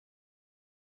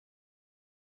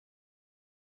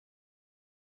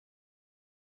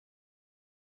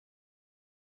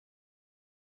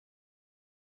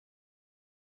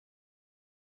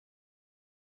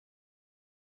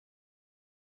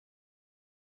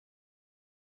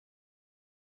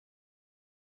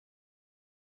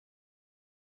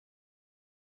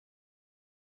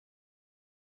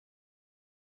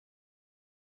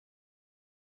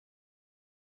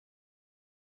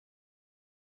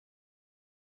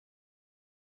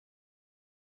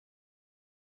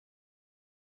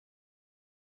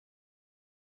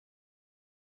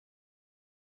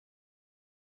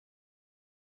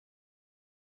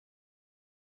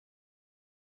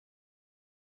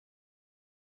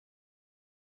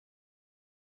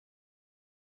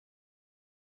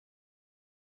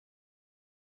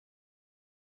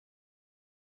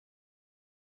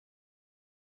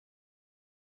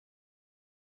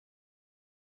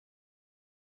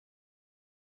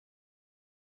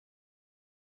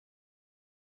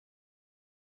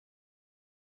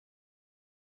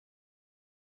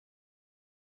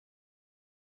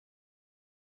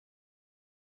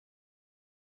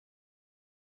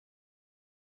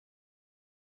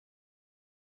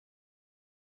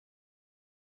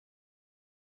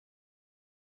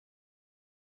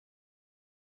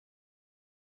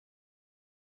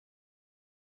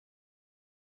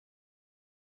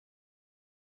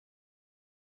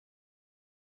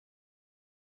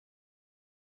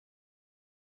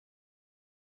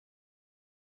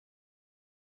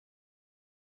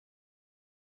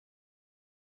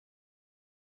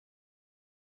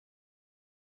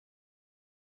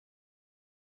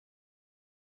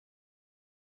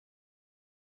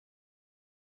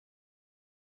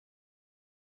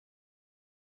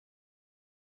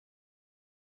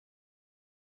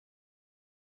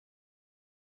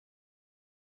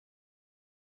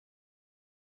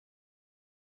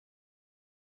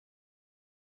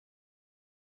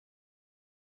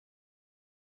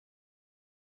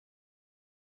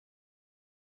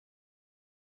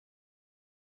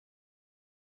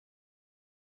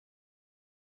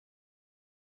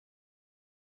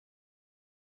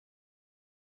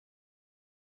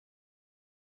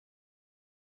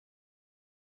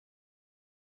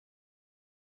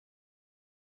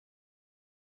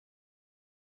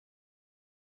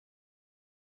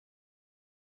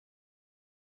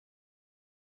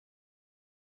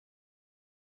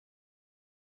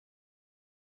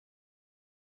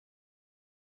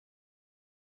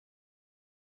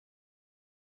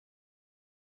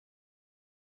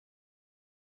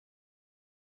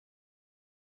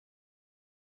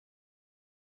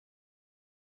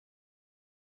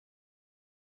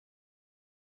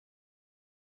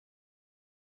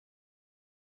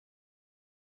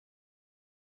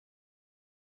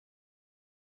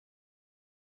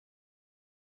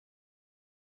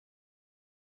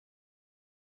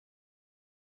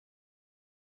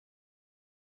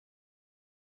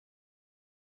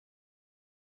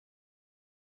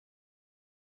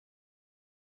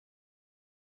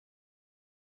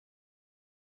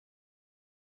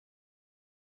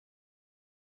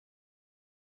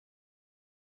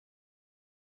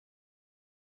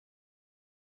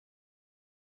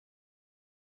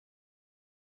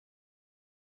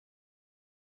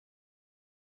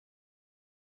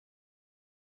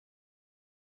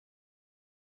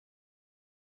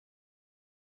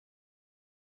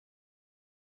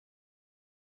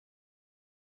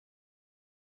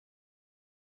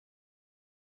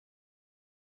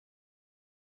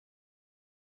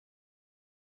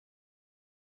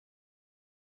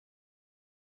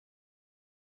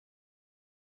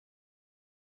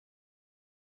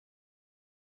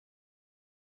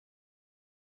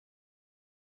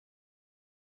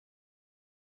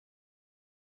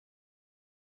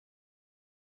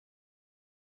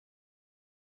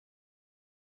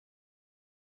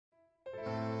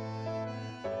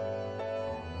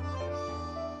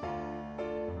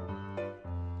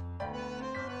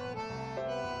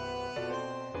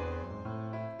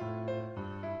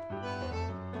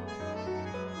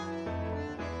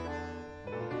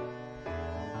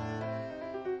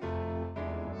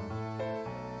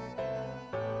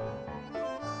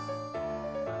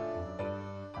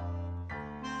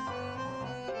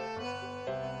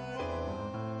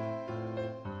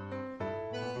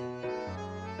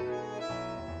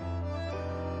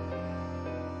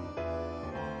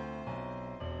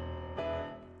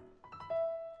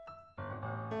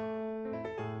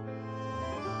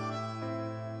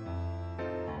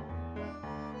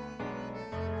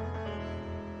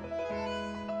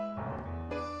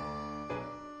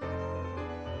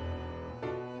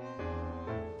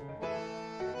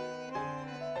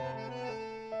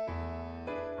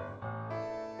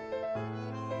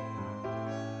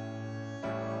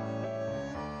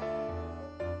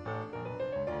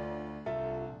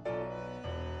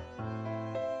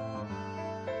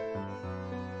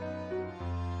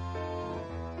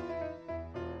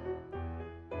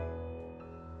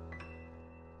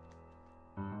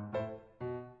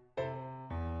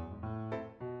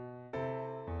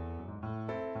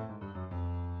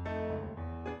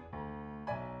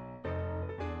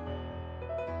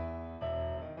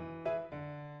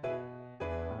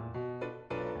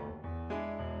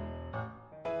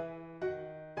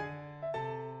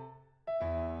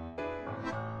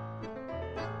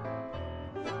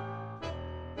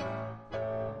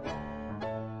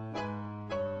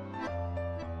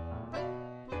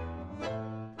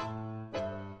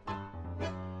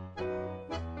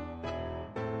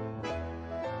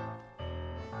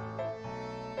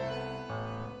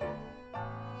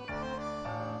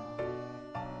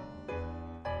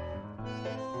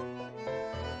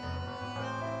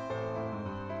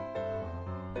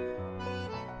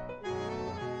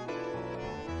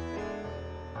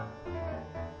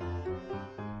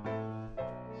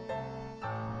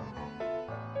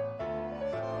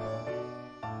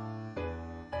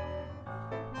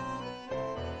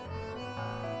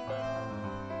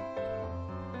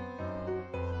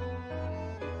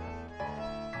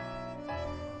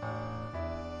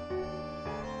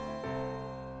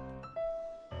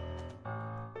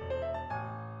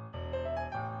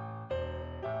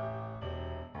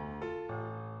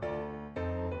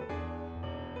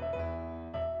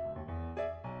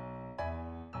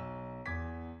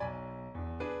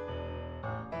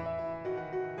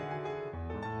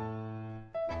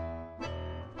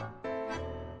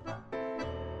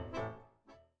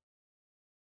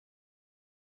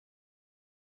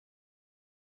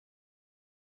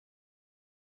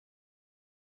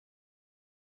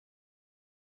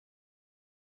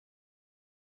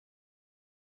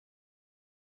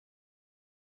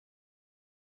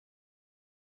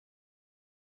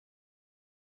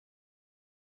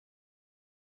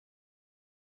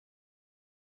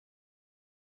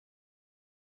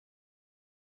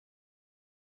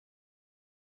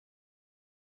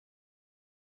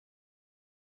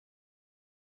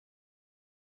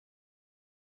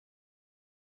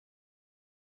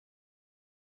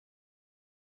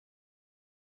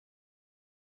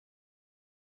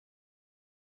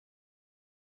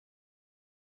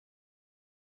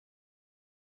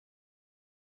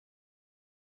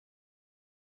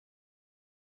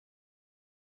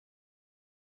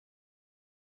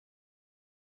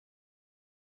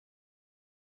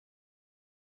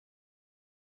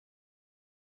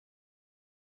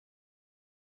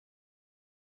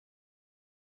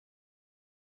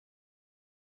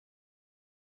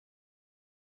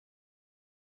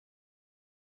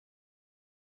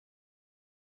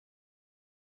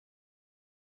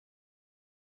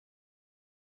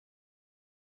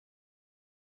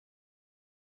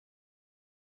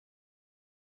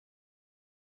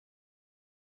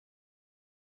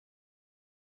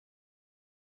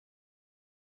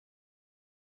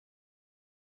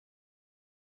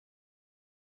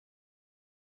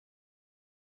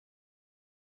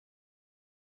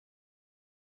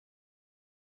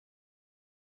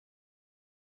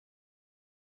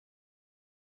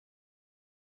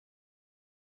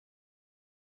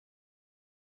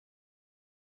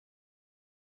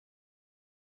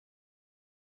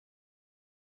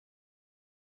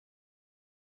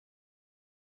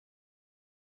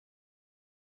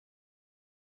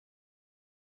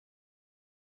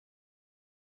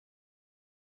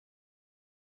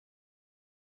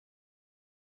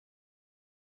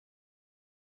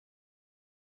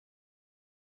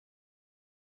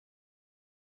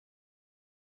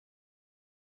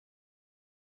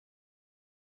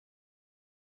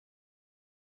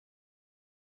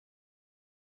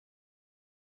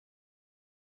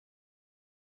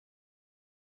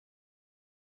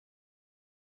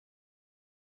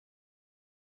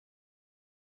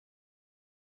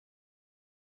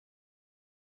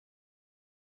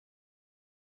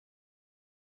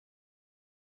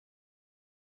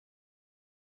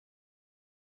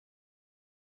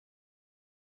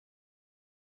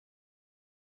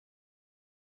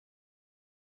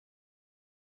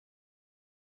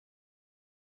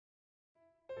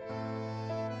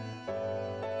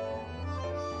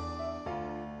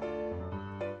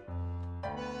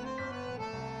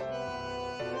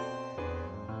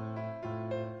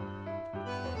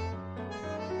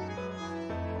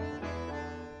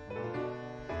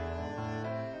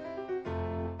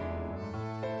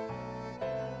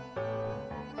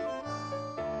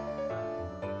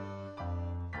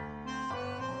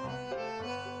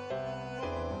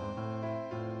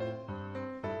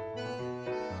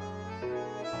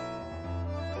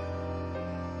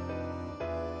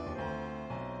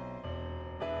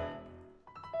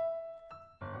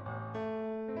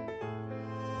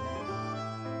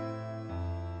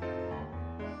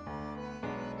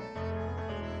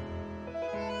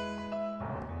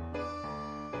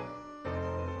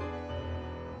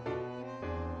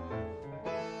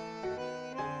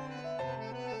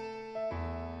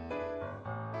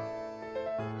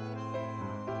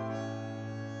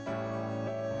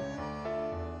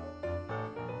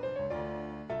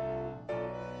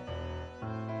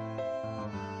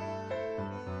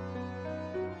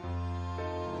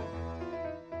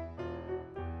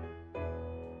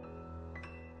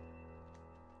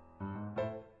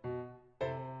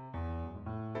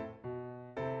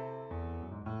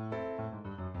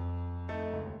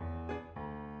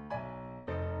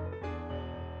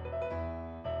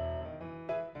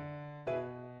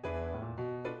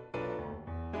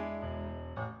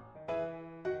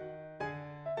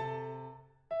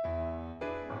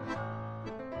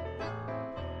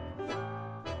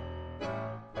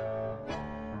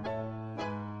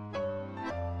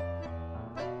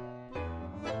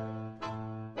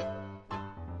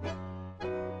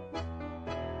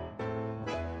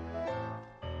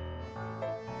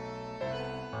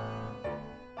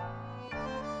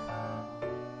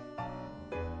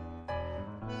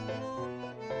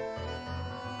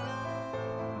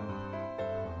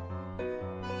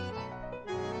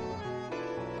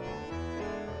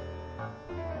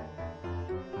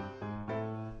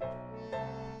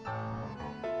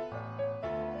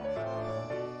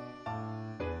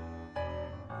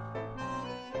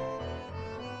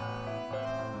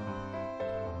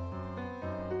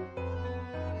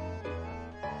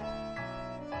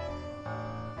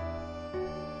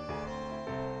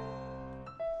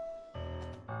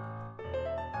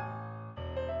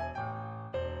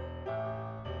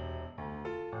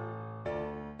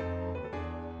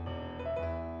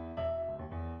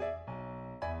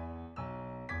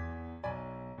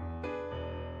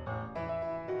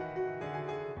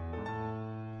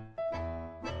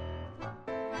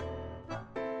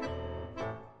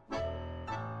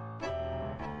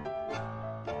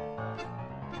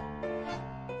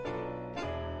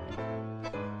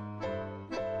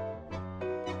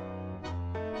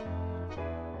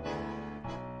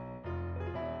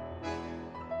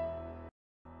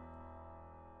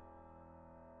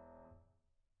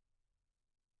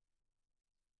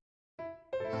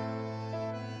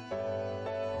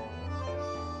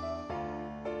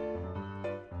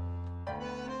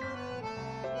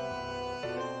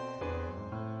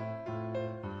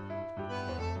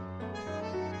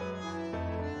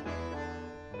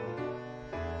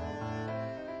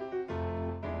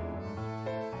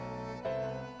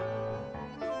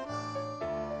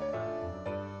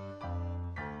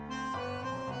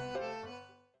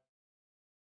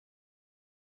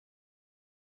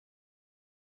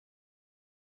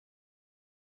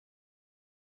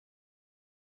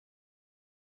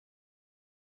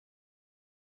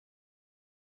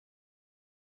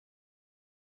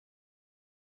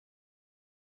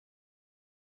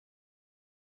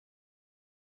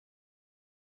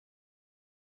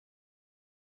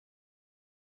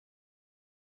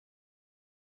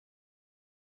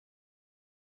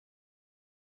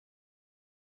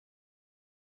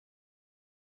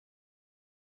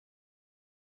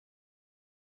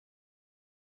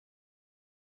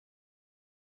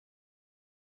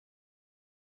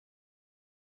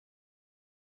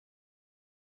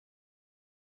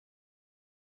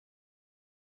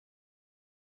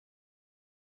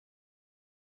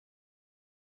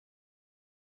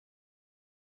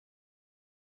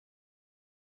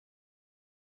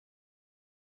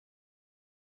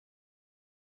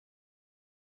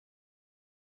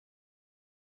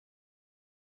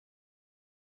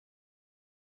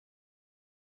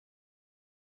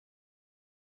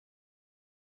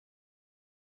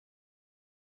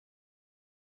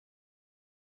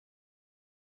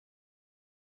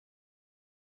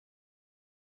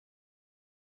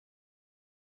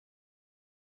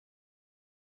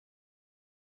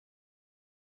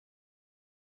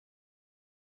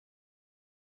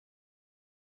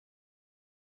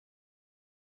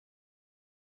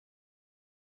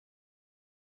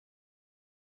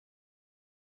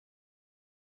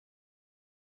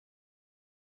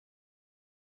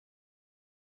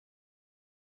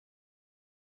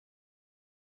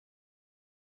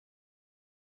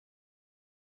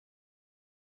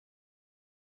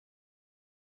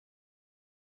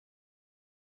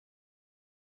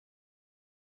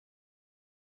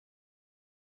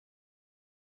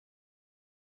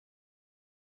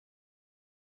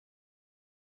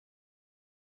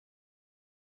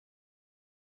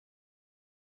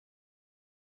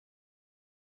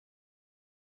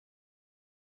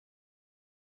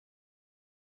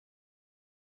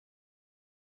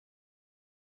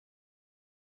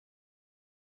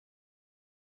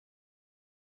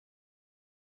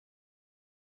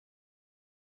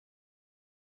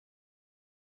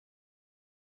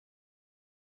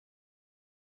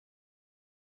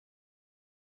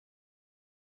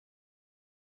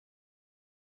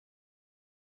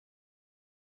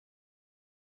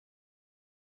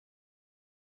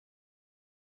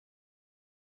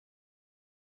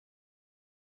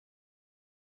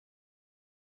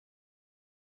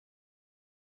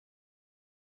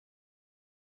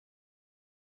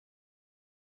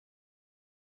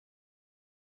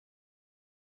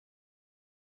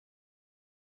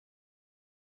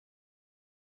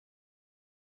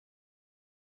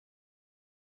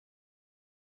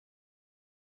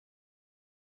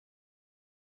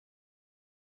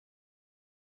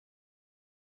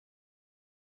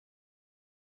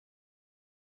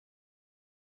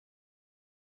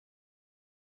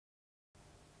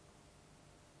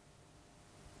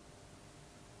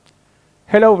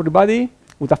Hello everybody,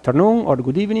 good afternoon or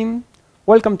good evening.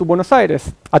 Welcome to Buenos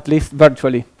Aires, at least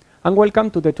virtually, and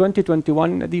welcome to the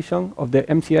 2021 edition of the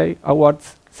MCA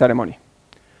Awards Ceremony.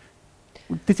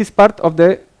 This is part of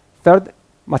the third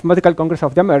Mathematical Congress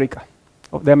of the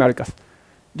Americas.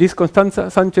 This is Constanza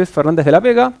Sánchez Fernández de la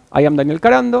Vega, I am Daniel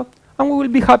Carando, and we will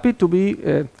be happy to be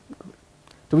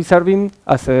serving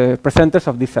as presenters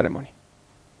of this ceremony.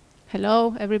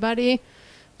 Hello everybody.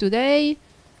 Today,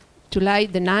 July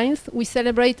the 9th, we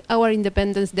celebrate our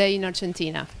Independence Day in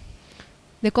Argentina.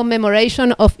 The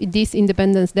commemoration of this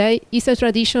Independence Day is a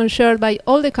tradition shared by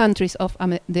all the countries of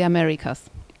the Americas.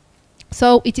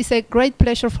 So it is a great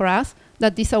pleasure for us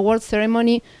that this award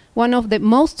ceremony, one of the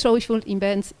most joyful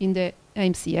events in the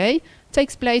MCA,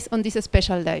 takes place on this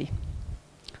special day.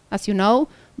 As you know,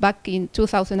 back in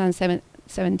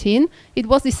 2017, it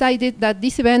was decided that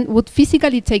this event would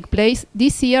physically take place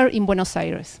this year in Buenos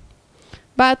Aires.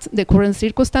 But the current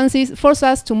circumstances force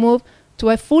us to move to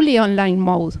a fully online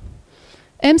mode.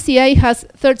 MCA has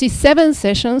 37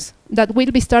 sessions that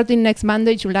will be starting next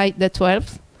Monday, July the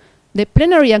 12th. The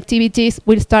plenary activities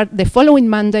will start the following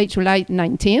Monday, July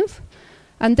 19th,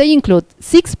 and they include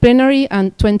 6 plenary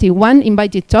and 21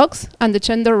 invited talks and the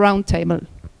gender roundtable.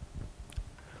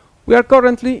 We are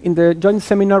currently in the joint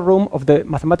seminar room of the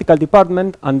Mathematical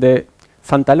Department and the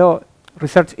Santaló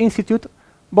Research Institute,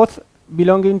 both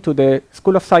belonging to the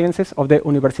School of Sciences of the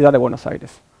Universidad de Buenos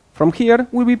Aires. From here,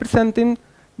 we'll be presenting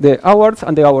the awards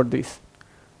and the awardees.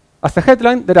 As a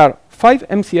headline, there are 5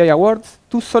 MCA awards,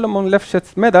 2 Solomon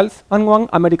Lefschetz medals, and 1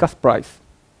 America's Prize.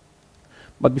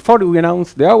 But before we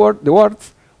announce the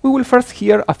awards, we will first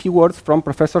hear a few words from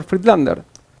Professor Friedlander.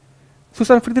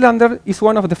 Susan Friedlander is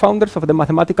one of the founders of the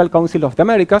Mathematical Council of the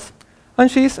Americas, and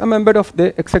she is a member of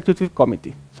the Executive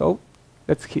Committee. So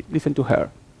let's listen to her.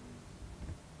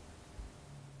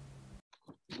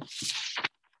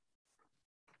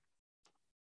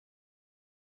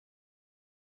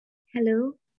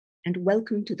 Hello, and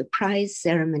welcome to the prize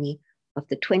ceremony of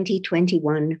the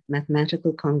 2021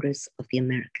 Mathematical Congress of the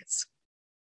Americas.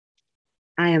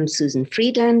 I am Susan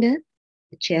Friedlander,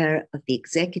 the chair of the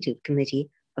Executive Committee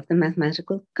of the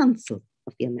Mathematical Council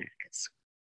of the Americas.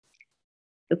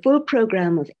 The full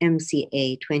program of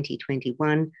MCA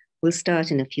 2021 will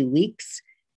start in a few weeks,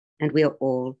 and we are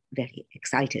all very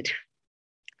excited.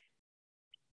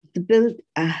 To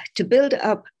build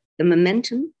up the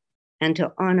momentum and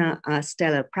to honor our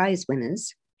stellar prize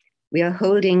winners, we are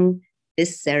holding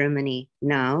this ceremony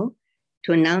now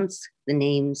to announce the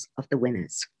names of the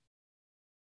winners.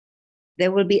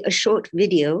 There will be a short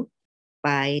video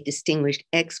by distinguished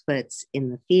experts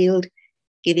in the field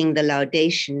giving the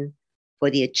laudation for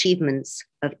the achievements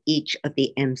of each of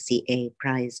the MCA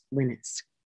prize winners.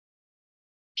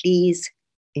 Please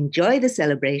enjoy the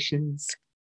celebrations,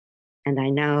 and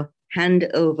I now hand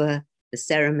over the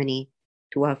ceremony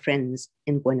to our friends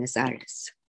in Buenos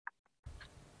Aires.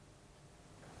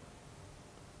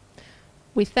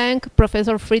 We thank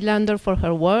Professor Friedlander for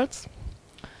her words.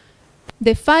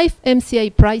 The 5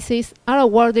 MCA prizes are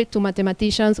awarded to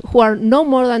mathematicians who are no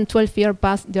more than 12 years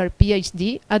past their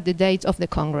PhD at the date of the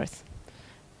Congress.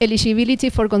 Eligibility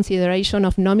for consideration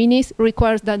of nominees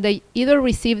requires that they either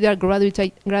receive their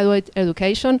graduate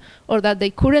education or that they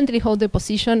currently hold a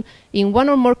position in one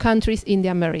or more countries in the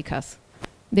Americas.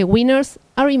 The winners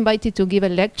are invited to give a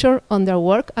lecture on their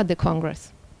work at the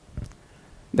Congress.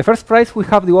 The first prize we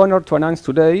have the honor to announce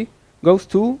today goes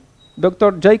to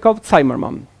Dr. Yakov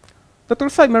Tsimerman. Dr.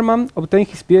 Tsimerman obtained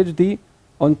his PhD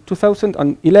in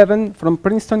 2011 from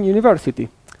Princeton University,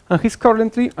 and he's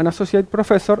currently an associate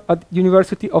professor at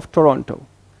University of Toronto.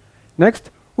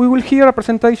 Next, we will hear a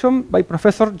presentation by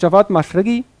Professor Javad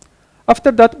Mashreghi.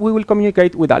 After that, we will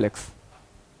communicate with Alex.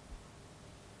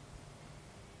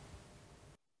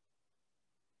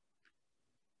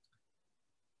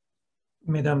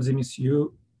 Mesdames et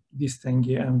messieurs,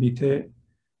 distingués invités,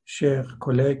 chers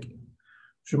collègues,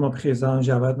 je me présente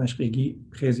Javad Mashreghi,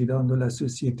 président de la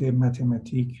Société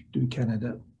mathématique du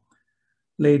Canada.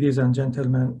 Ladies and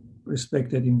gentlemen,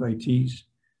 respected invitees,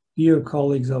 dear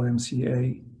colleagues of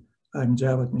MCA, I'm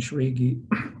Javad Mashreghi,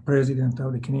 president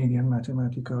of the Canadian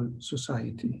Mathematical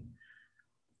Society.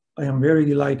 I am very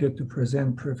delighted to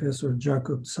present Professor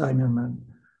Yakov Tsimerman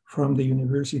from the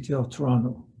University of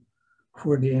Toronto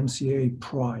for the MCA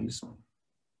prize.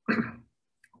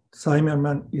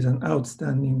 Tsimerman is an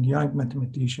outstanding young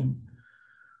mathematician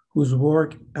whose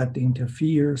work at the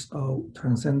interface of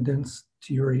transcendence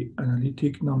theory,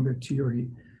 analytic number theory,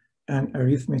 and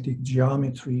arithmetic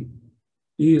geometry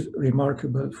is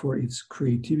remarkable for its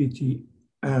creativity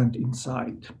and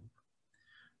insight.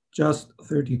 Just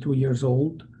 32 years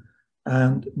old,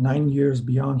 and 9 years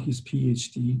beyond his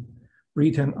PhD,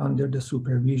 written under the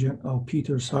supervision of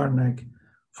Peter Sarnak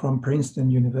from Princeton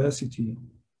University,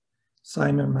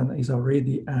 Tsimerman is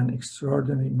already an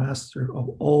extraordinary master of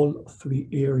all three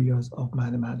areas of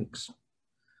mathematics.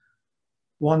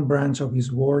 One branch of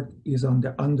his work is on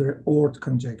the under-Oort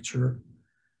conjecture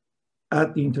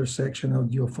at the intersection of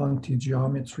Diophantine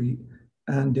geometry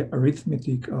and the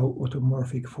arithmetic of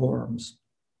automorphic forms.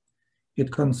 It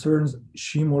concerns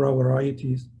Shimura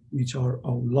varieties, which are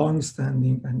of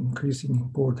long-standing and increasing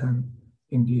importance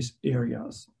in these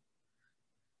areas.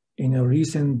 In a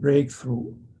recent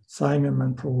breakthrough,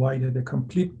 Tsimerman provided a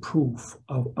complete proof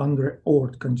of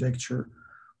under-Oort conjecture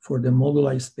for the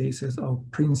moduli spaces of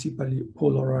principally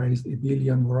polarized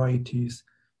abelian varieties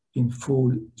in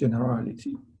full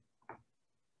generality.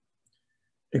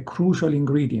 A crucial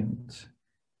ingredient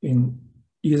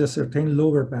is a certain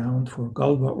lower bound for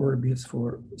Galois orbits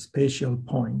for spatial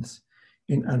points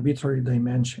in arbitrary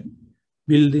dimension,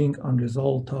 building on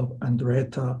result of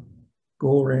Andretta,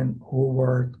 Goren,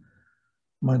 Howard,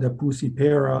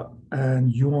 Madapuzzi-Pera,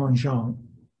 and Yuan Zhang.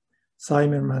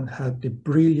 Tsimerman had the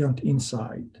brilliant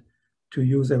insight to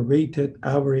use a weighted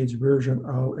average version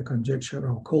of a conjecture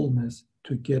of coldness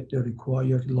to get the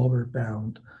required lower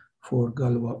bound for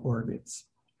Galois orbits.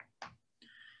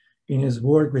 In his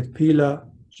work with Pila,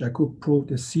 Jakub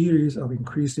proved a series of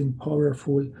increasing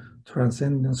powerful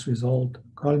transcendence results,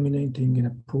 culminating in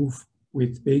a proof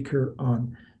with Baker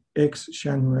on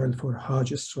X-Chanuel for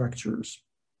Hodge structures.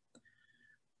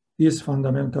 This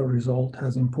fundamental result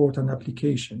has important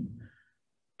application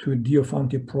to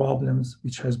Diophantine problems,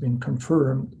 which has been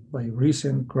confirmed by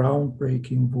recent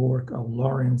groundbreaking work of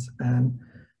Lawrence and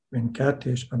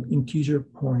Venkatesh on integer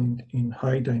point in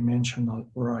high-dimensional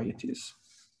varieties.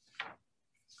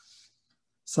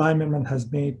 Tsimerman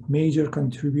has made major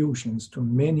contributions to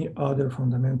many other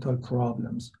fundamental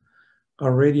problems.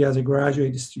 Already as a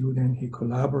graduate student, he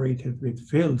collaborated with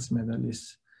Fields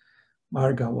medalists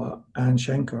Bhargava and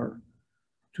Shankar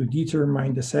to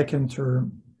determine the second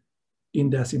term in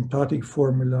the asymptotic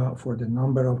formula for the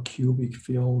number of cubic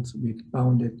fields with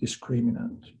bounded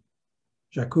discriminant.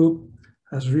 Jakub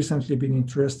has recently been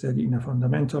interested in a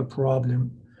fundamental problem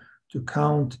to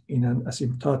count in an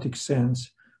asymptotic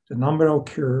sense the number of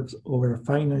curves over a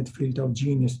finite field of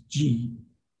genus G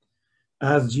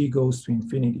as G goes to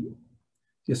infinity.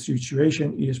 This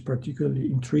situation is particularly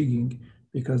intriguing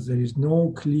because there is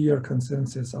no clear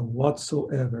consensus of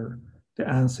whatsoever the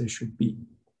answer should be.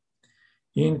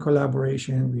 In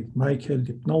collaboration with Michael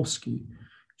Lipnowski,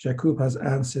 Jakub has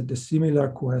answered the similar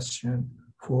question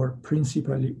for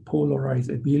principally polarized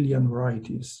abelian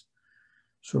varieties.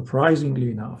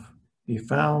 Surprisingly enough, he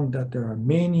found that there are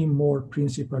many more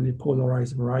principally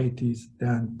polarized varieties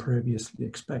than previously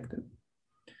expected.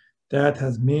 That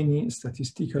has many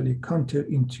statistically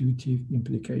counterintuitive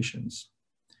implications.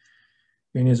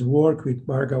 In his work with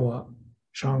Bhargava,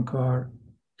 Shankar,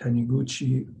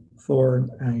 Taniguchi, Thorne,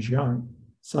 and Jiang,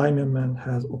 Tsimerman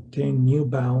has obtained new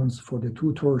bounds for the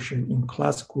two torsion in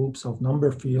class groups of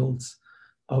number fields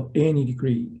of any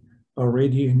degree,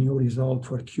 already a new result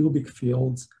for cubic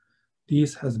fields.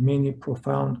 This has many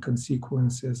profound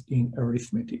consequences in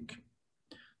arithmetic.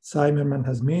 Tsimerman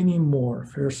has many more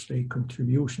first-rate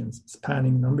contributions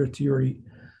spanning number theory,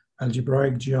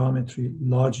 algebraic geometry,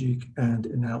 logic, and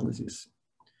analysis.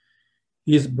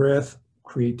 His breadth,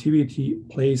 creativity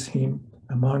place him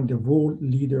among the world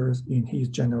leaders in his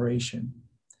generation.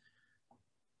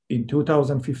 In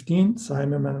 2015,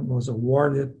 Tsimerman was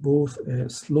awarded both a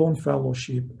Sloan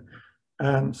Fellowship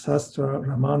and Sastra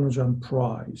Ramanujan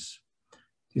Prize.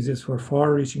 This is for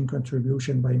far-reaching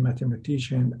contribution by a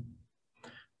mathematician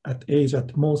at age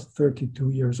at most 32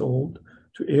 years old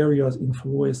to areas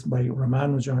influenced by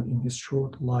Ramanujan in his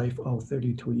short life of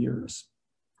 32 years.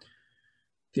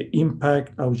 The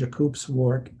impact of Jakub's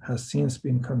work has since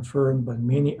been confirmed by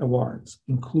many awards,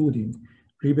 including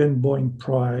Riebenboim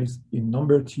Prize in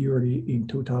Number Theory in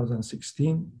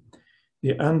 2016,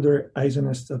 the Andre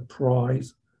Eisenstadt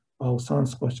Prize of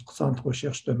Centre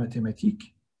Recherche de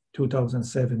Mathématiques,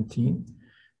 2017,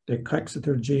 the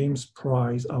Caxeter James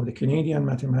Prize of the Canadian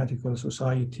Mathematical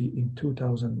Society in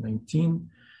 2019,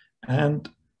 and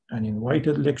an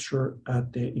invited lecture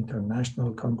at the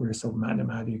International Congress of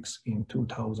Mathematics in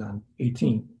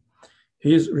 2018.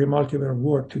 His remarkable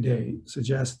work today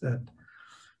suggests that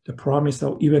the promise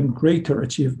of even greater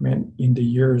achievement in the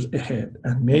years ahead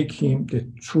and make him the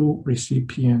true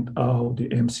recipient of the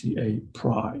MCA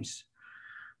Prize.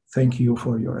 Thank you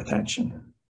for your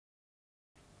attention.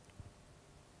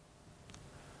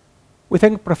 We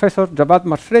thank Professor Javad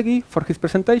Mashreghi for his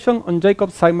presentation on Jacob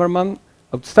Tsimerman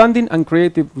outstanding and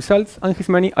creative results and his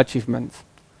many achievements.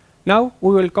 Now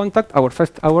we will contact our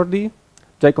first awardee,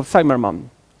 Yakov Tsimerman.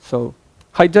 So,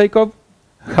 hi Yakov,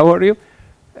 how are you?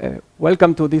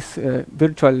 Welcome to this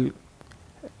virtual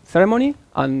ceremony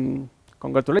and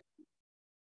congratulations.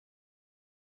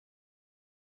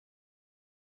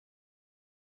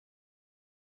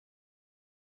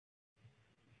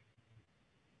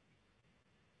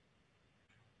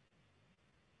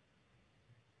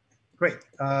 Great.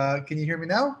 Can you hear me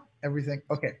now? Everything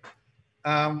okay.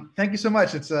 Thank you so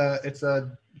much. It's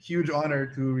a huge honor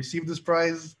to receive this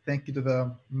prize. Thank you to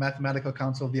the Mathematical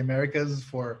Council of the Americas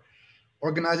for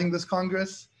organizing this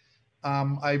Congress.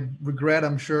 I regret,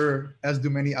 I'm sure, as do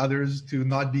many others, to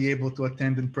not be able to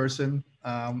attend in person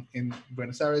in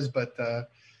Buenos Aires, but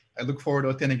I look forward to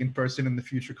attending in person in the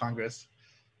future Congress.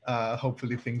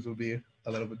 Hopefully things will be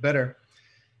a little bit better.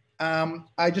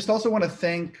 I just also want to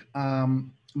thank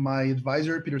my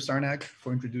advisor, Peter Sarnak,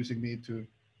 for introducing me to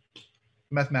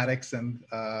mathematics, and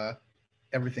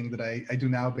everything that I do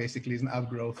now basically is an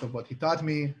outgrowth of what he taught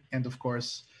me. And of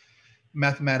course,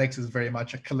 mathematics is very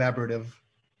much a collaborative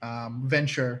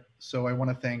venture. So I want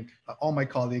to thank all my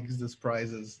colleagues. This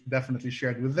prize is definitely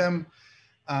shared with them.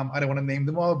 I don't want to name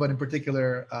them all, but in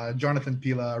particular, Jonathan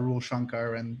Pila, Rul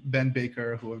Shankar, and Ben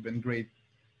Baker, who have been great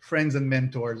friends and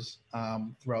mentors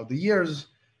throughout the years,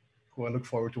 who I look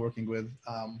forward to working with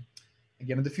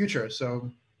again in the future. So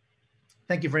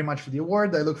thank you very much for the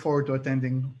award. I look forward to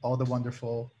attending all the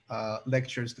wonderful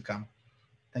lectures to come.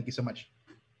 Thank you so much.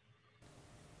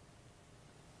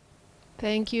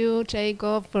 Thank you,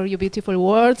 Yakov, for your beautiful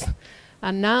words.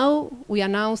 And now we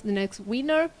announce the next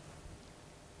winner,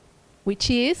 which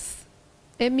is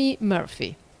Emmy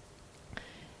Murphy.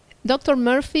 Dr.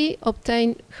 Murphy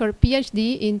obtained her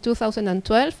PhD in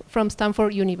 2012 from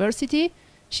Stanford University.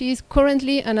 She is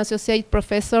currently an associate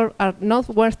professor at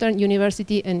Northwestern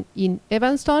University in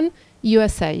Evanston,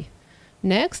 USA.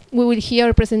 Next, we will hear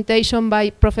a presentation by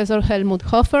Professor Helmut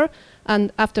Hofer,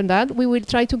 and after that, we will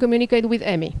try to communicate with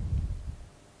Emmy.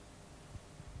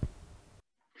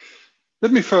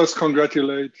 Let me first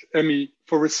congratulate Emmy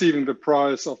for receiving the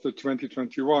prize of the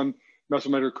 2021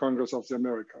 Mathematical Congress of the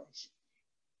Americas.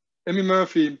 Emmy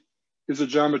Murphy is a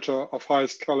geometer of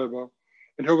highest caliber,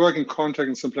 and her work in contact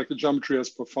and symplectic geometry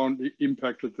has profoundly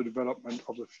impacted the development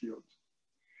of the field.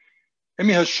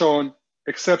 Emmy has shown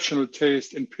exceptional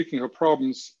taste in picking her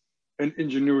problems and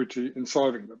ingenuity in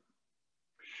solving them.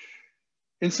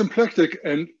 In symplectic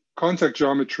and contact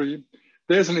geometry,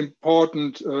 there's an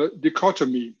important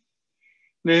dichotomy.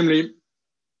 Namely,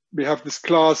 we have this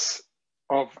class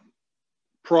of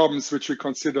problems which we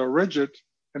consider rigid,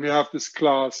 and we have this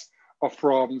class of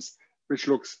problems which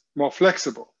looks more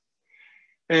flexible.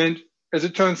 And as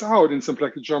it turns out in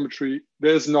symplectic geometry,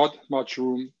 there's not much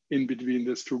room in between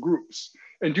these two groups.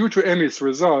 And due to Emmy's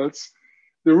results,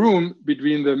 the room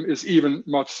between them is even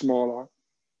much smaller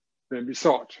than we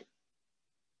thought.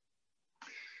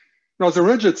 Now, the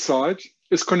rigid side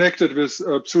is connected with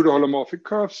pseudo-holomorphic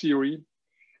curve theory,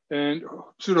 and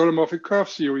pseudo-holomorphic curve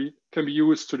theory can be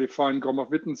used to define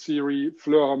Gromov-Witten theory,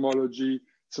 Floer homology,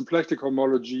 symplectic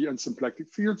homology, and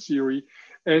symplectic field theory.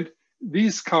 And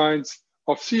these kinds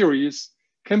of theories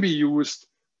can be used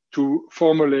to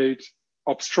formulate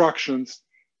obstructions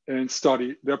and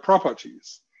study their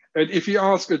properties. And if you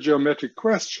ask a geometric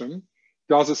question,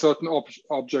 does a certain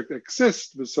object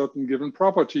exist with certain given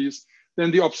properties,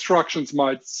 then the obstructions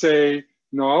might say,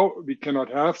 no, we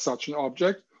cannot have such an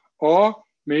object, or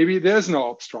maybe there's no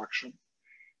obstruction.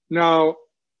 Now,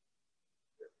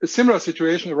 a similar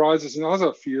situation arises in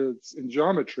other fields in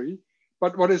geometry,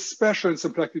 but what is special in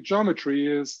symplectic geometry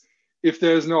is if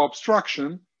there is no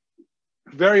obstruction,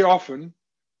 very often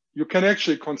you can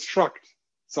actually construct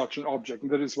such an object.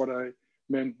 And that is what I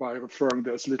meant by referring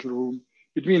there's little room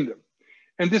between them.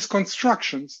 And these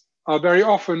constructions are very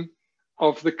often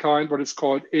of the kind what is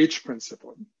called H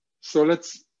principle. So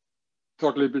let's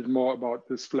talk a little bit more about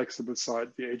this flexible side,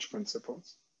 the H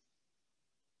principles.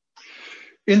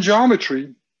 In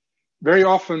geometry, very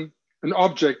often an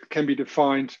object can be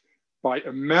defined by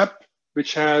a map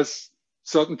which has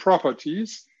certain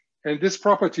properties, and these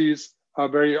properties are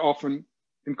very often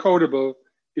encodable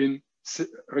in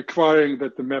requiring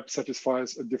that the map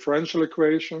satisfies a differential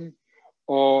equation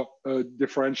or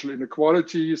differential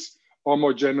inequalities or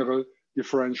more general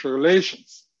differential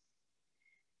relations.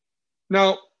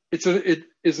 Now, it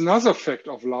is another fact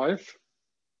of life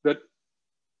that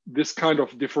this kind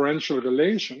of differential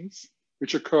relations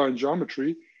which occur in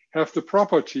geometry have the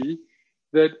property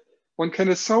that one can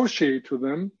associate to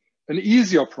them an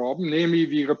easier problem, namely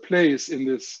we replace in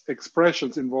these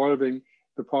expressions involving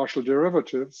the partial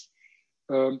derivatives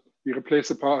we replace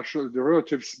the partial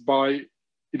derivatives by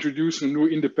introducing new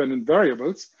independent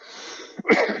variables,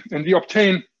 and we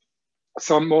obtain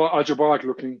some more algebraic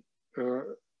looking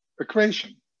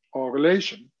equation or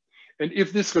relation. And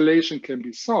if this relation can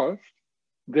be solved,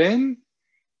 then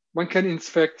one can in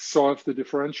fact solve the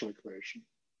differential equation.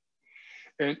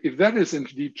 And if that is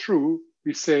indeed true,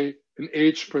 we say an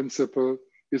H principle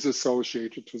is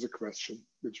associated to the question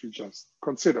which we just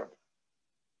considered.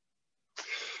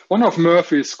 One of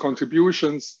Murphy's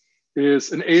contributions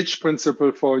is an H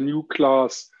principle for a new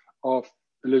class of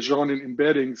Legendre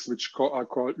embeddings, which are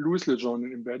called loose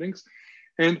Legendre embeddings.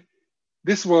 And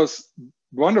this was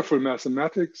wonderful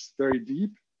mathematics, very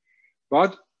deep,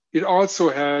 but it also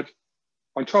had,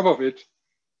 on top of it,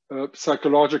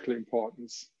 psychological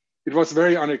importance. It was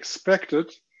very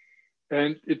unexpected,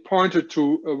 and it pointed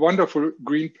to wonderful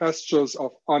green pastures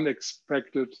of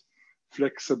unexpected,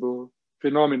 flexible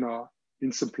phenomena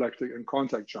in symplectic and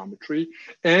contact geometry.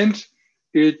 And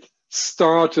it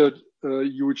started a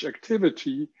huge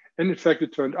activity. And in fact,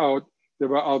 it turned out there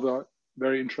were other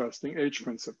very interesting H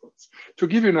principles. To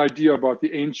give you an idea about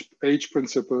the H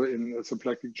principle in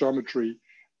symplectic geometry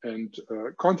and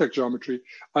contact geometry,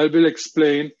 I will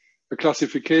explain a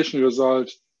classification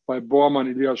result by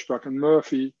Bormann, Eliashberg, and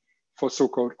Murphy for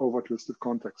so-called over-twisted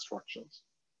contact structures.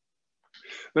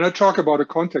 When I talk about a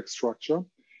contact structure,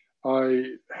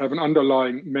 I have an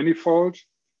underlying manifold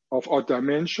of odd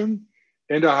dimension,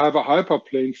 and I have a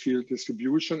hyperplane field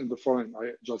distribution in the following.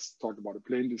 I just talked about a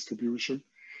plane distribution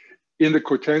in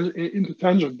the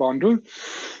tangent bundle,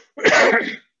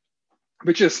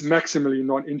 which is maximally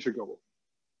non-integrable.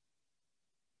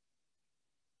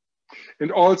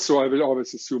 And also, I will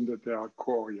always assume that they are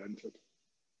co-oriented,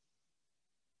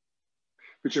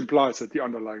 which implies that the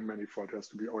underlying manifold has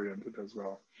to be oriented as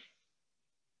well.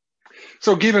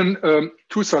 So given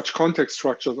two such context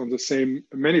structures on the same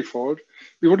manifold,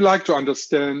 we would like to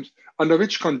understand under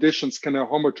which conditions can I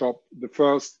homotop the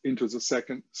first into the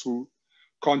second through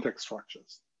context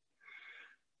structures.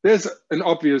 There's an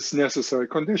obvious necessary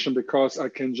condition because I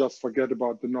can just forget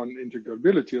about the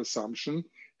non-integrability assumption,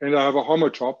 and I have a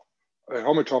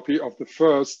homotopy of the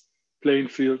first plane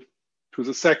field to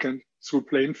the second through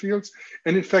plane fields.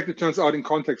 And in fact, it turns out in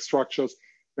context structures,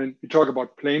 when we talk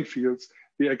about plane fields,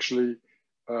 we actually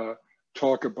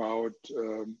talk about,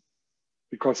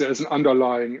 because there is an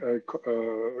underlying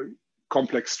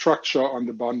complex structure on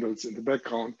the bundles in the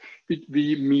background,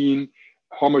 we mean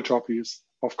homotopies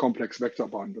of complex vector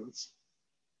bundles.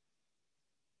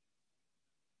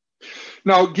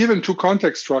 Now, given two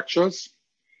context structures,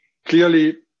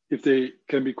 clearly, if they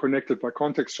can be connected by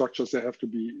context structures, they have to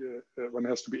be, one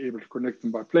has to be able to connect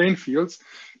them by plane fields.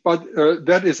 But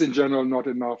that is in general not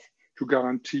enough to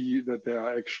guarantee that they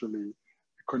are actually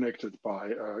connected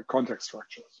by context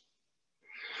structures.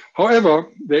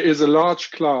 However, there is a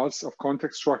large class of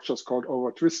context structures called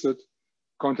over-twisted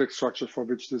context structures for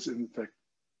which this in fact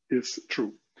is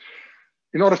true.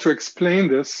 In order to explain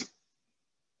this,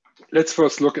 let's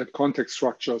first look at context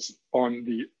structures on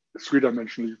the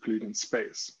three-dimensional Euclidean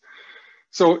space.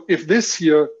 So if this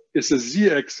here is a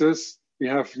z-axis, we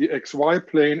have the xy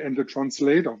plane and the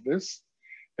translate of this,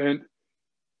 and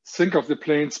think of the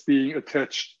planes being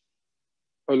attached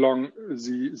along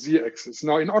the z-axis.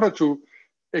 Now, in order to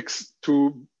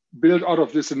build out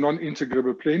of this a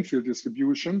non-integrable plane field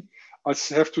distribution, I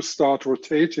have to start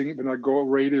rotating when I go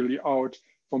radially out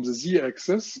from the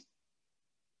z-axis.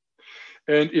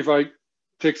 And if I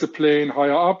take the plane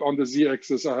higher up on the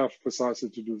z-axis, I have precisely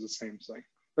to do the same thing.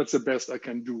 That's the best I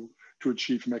can do to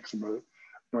achieve maximal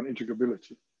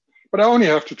non-integrability. But I only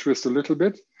have to twist a little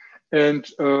bit, and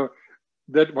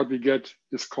that what we get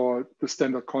is called the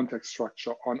standard context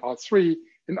structure on R3,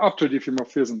 and up to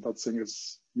diffeomorphism, that thing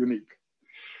is unique.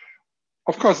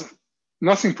 Of course,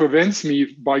 nothing prevents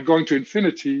me by going to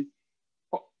infinity,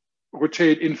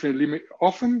 rotate infinitely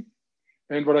often,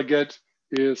 and what I get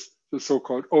is the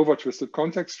so-called over-twisted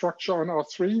context structure on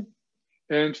R3.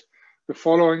 And the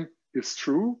following is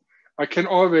true. I can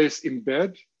always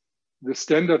embed the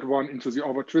standard one into the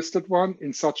over-twisted one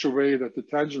in such a way that the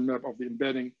tangent map of the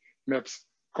embedding maps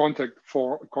contact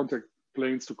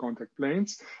planes to contact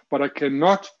planes, but I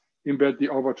cannot embed the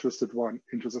over-twisted one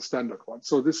into the standard one.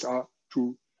 So these are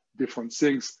two different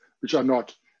things which are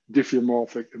not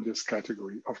diffeomorphic in this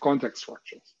category of context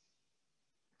structures.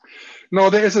 Now,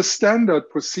 there is a standard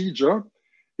procedure.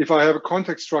 If I have a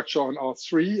context structure on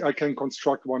R3, I can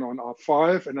construct one on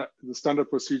R5, and the standard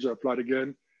procedure applied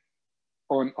again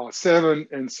on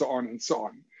R7, and so on and so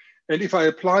on. And if I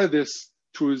apply this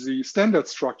to the standard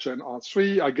structure in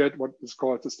R3, I get what is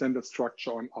called the standard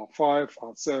structure on R5,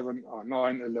 R7,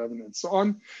 R9, 11, and so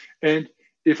on. And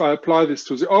if I apply this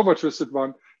to the over-twisted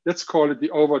one, let's call it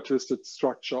the over-twisted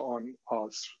structure on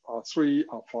R3,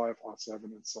 R5, R7,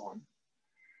 and so on.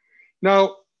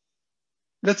 Now,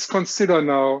 let's consider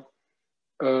now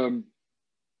a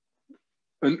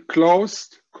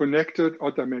closed, connected,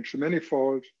 odd-dimensional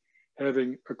manifold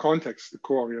having a context, a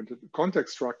co-oriented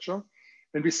context structure.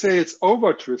 And we say it's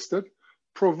over-twisted,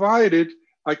 provided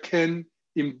I can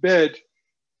embed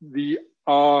the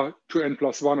R to n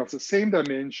plus 1 of the same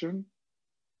dimension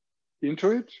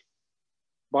into it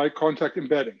by contact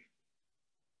embedding.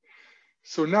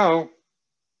 So now,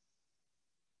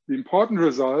 the important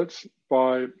result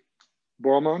by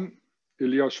Bormann,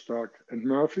 Eliashberg, and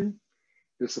Murphy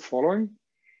is the following.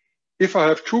 If I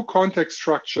have two context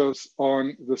structures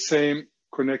on the same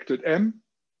connected M,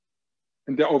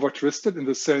 and they're over-twisted in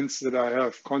the sense that I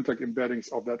have contact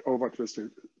embeddings of that over-twisted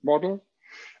model,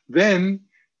 then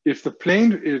if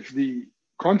the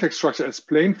context structure as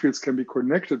plane fields can be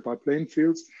connected by plane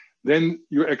fields, then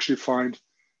you actually find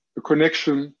a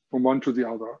connection from one to the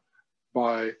other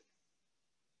by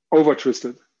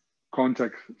over-twisted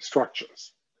contact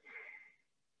structures.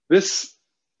 This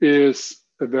is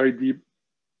a very deep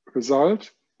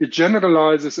result. It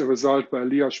generalizes a result by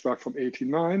Eliashberg from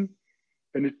 1989,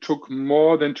 and it took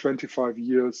more than 25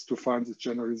 years to find this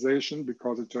generalization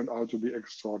because it turned out to be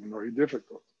extraordinarily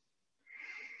difficult.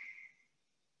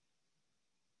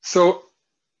 So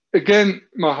again,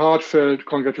 my heartfelt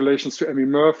congratulations to Emmy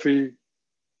Murphy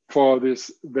for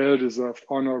this well-deserved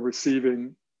honor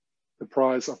receiving the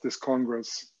prize of this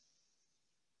Congress.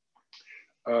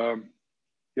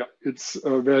 Yeah, it's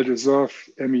well-deserved.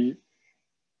 Emmy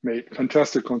made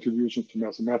fantastic contributions to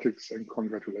mathematics, and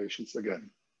congratulations again.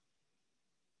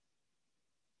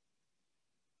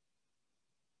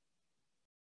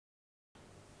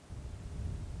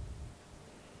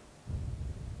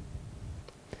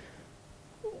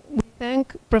 We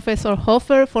thank Professor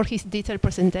Hofer for his detailed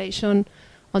presentation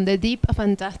on the deep and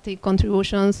fantastic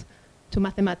contributions to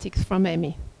mathematics from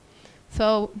Emmy.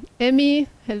 So, Emmy,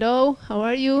 hello, how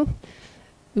are you?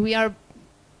 We are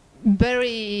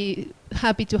very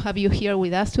happy to have you here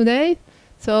with us today.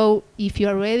 So, if you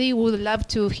are ready, we would love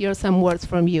to hear some words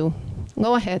from you.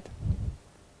 Go ahead.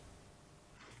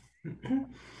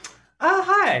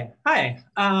 Hi.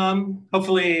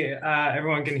 Hopefully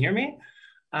everyone can hear me.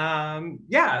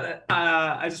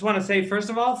 I just want to say, first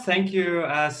of all, thank you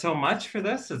so much for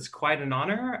this. It's quite an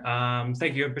honor.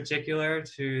 Thank you in particular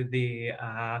to the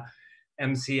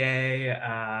MCA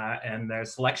and their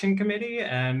selection committee.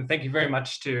 And thank you very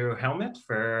much to Helmut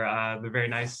for the very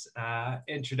nice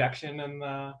introduction and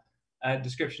the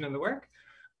description of the work.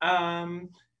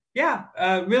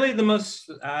 Really the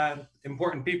most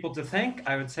important people to thank,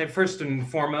 I would say first and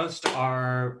foremost,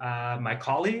 are my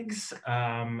colleagues.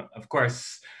 Of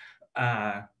course,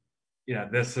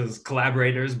 this is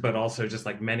collaborators, but also just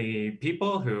like many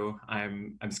people who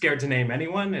I'm scared to name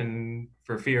anyone and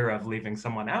for fear of leaving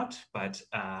someone out. But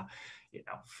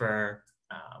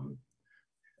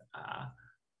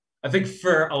I think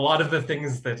for a lot of the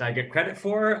things that I get credit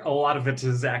for, a lot of it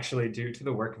is actually due to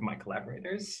the work of my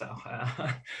collaborators. So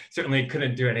certainly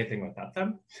couldn't do anything without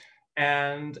them.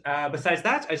 And besides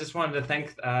that, I just wanted to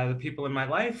thank the people in my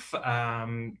life,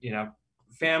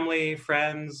 family,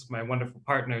 friends, my wonderful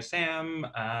partner, Sam,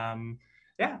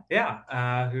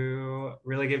 who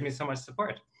really gave me so much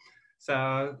support.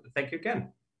 So thank you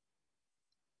again.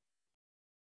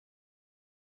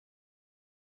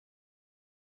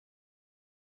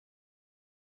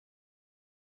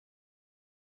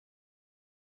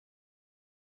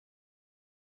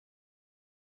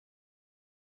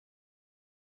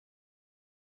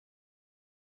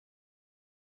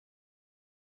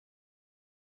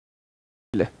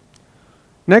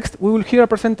 Next, we will hear a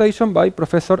presentation by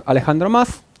Professor Alejandro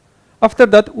Maass. After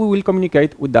that, we will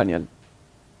communicate with Daniel.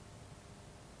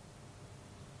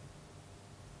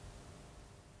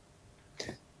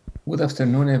 Good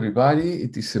afternoon, everybody.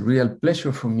 It is a real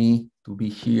pleasure for me to be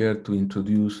here to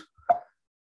introduce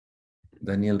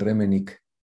Daniel Remenik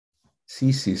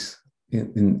Zisis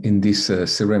in this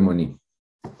ceremony.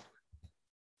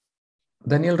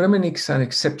 Daniel Remenik is an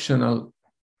exceptional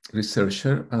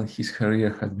researcher, and his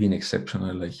career has been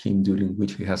exceptional like him, during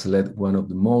which he has led one of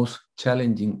the most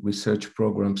challenging research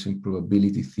programs in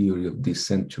probability theory of this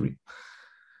century,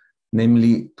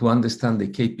 namely to understand the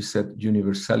KP-set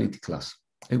universality class.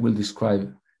 I will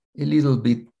describe a little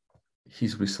bit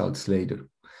his results later.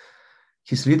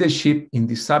 His leadership in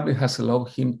this subject has allowed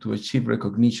him to achieve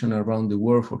recognition around the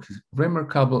world for his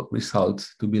remarkable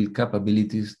results to build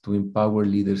capabilities to empower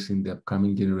leaders in the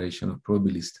upcoming generation of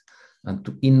probabilists and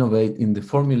to innovate in the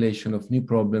formulation of new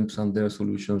problems and their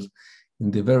solutions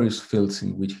in the various fields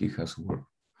in which he has worked.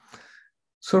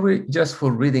 Sorry just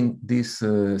for reading this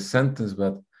sentence,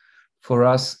 but for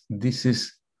us, this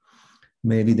is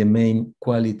maybe the main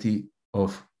quality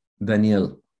of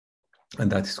Daniel,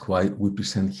 and that is why we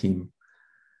present him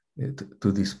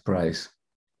to this prize.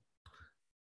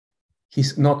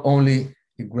 He's not only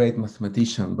a great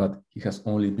mathematician, but he has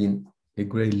only been a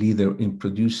great leader in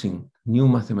producing new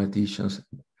mathematicians,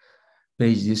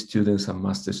 PhD students and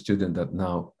master students that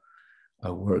now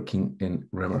are working in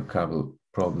remarkable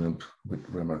problems with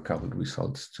remarkable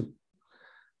results too.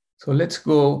 So let's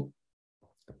go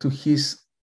to his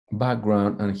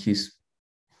background and his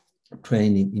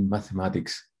training in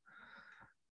mathematics.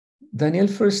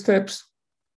 Daniel's first steps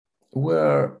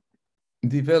were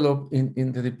developed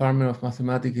in the Department of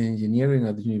Mathematics and Engineering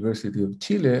at the University of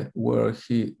Chile, where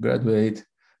he graduated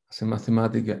as a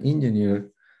mathematical engineer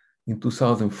in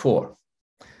 2004.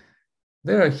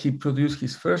 There he produced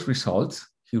his first results.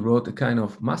 He wrote a kind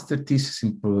of master thesis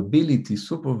in probability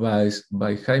supervised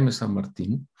by Jaime San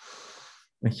Martin,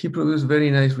 and he produced very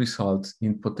nice results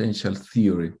in potential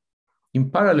theory.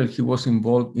 In parallel, he was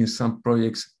involved in some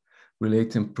projects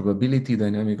relating probability,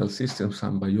 dynamical systems,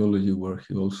 and biology, where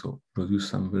he also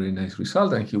produced some very nice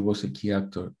results, and he was a key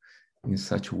actor in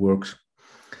such works.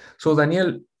 So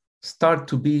Daniel started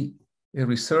to be a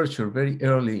researcher very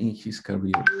early in his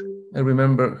career. I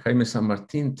remember Jaime San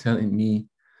Martin telling me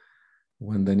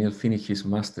when Daniel finished his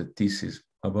master thesis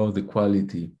about the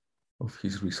quality of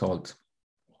his results.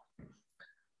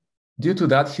 Due to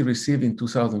that, he received in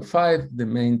 2005 the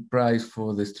main prize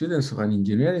for the students of an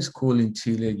engineering school in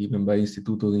Chile, given by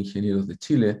Instituto de Ingenieros de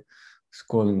Chile. It's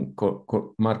called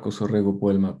Marcos Orrego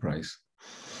Puelma Prize.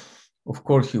 Of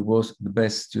course, he was the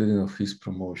best student of his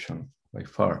promotion by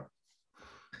far.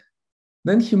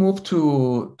 Then he moved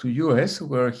to US,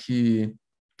 where he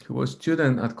was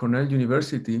student at Cornell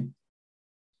University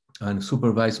and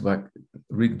supervised by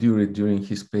Rick Durrett during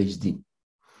his PhD.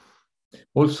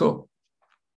 Also,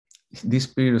 this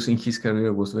period in his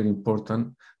career was very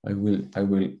important. I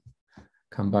will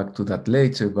come back to that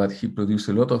later, but he produced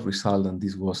a lot of results, and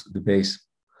this was the base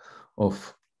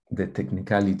of the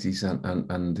technicalities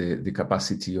and the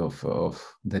capacity of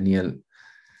Daniel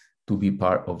to be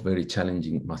part of very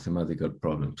challenging mathematical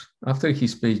problems. After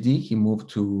his PhD, he moved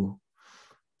to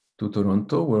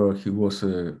Toronto, where he was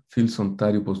a Fields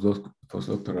Ontario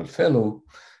postdoctoral fellow,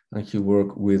 and he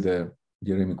worked with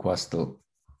Jeremy Quastel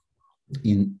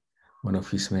in one of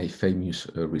his most famous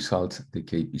results, the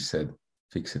KP-Z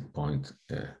fixed point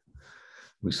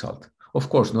result. Of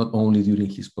course, not only during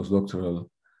his postdoctoral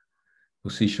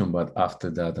position, but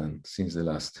after that and since the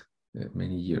last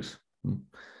many years.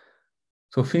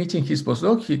 So finishing his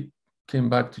postdoc, he came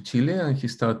back to Chile and he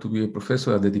started to be a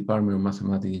professor at the Department of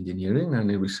Mathematics Engineering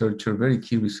and a researcher, very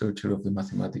key researcher of the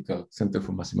Mathematical Center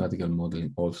for Mathematical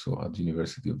Modeling, also at the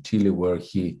University of Chile, where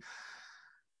he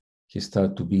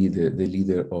started to be the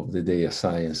leader of the data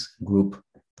science group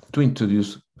to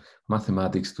introduce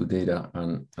mathematics to data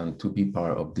and to be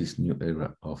part of this new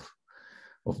era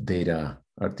of data,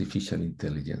 artificial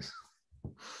intelligence,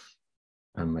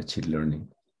 and machine learning.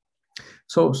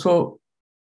 So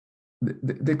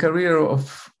the career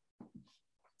of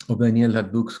Daniel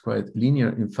that looks quite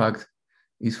linear, in fact,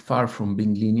 is far from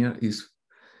being linear,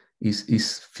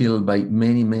 is filled by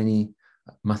many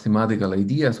mathematical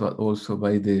ideas, but also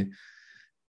by the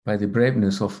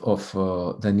braveness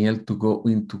of Daniel to go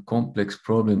into complex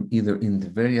problems, either in the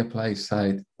very applied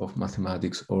side of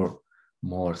mathematics or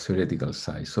more theoretical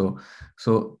side. So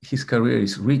his career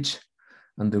is rich,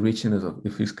 and the richness of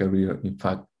his career, in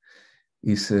fact,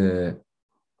 is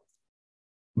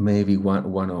maybe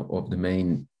one of the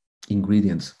main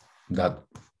ingredients that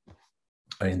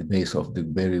are in the base of the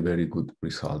very good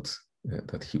results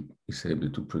that he is able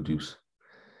to produce.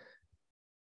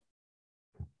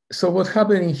 So what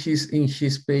happened in his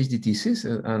PhD thesis,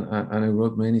 and I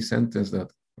wrote many sentences that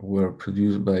were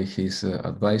produced by his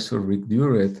advisor, Rick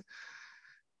Durrett.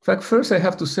 In fact, first I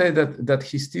have to say that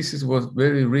his thesis was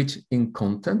very rich in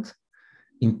content,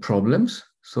 in problems.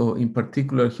 So in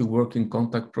particular, he worked in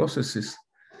contact processes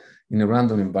in a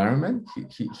random environment.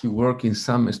 He worked in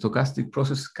some stochastic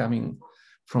process coming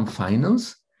from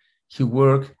finance. He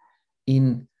worked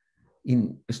in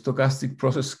a stochastic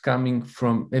process coming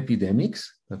from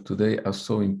epidemics that today are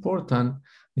so important.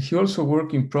 He also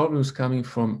worked in problems coming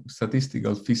from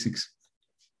statistical physics.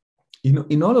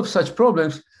 In all of such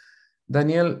problems,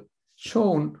 Daniel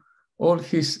shown all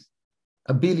his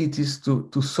abilities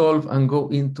to solve and go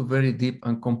into very deep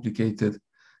and complicated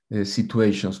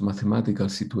situations, mathematical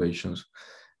situations.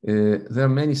 There are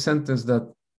many sentences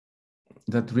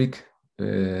that Rick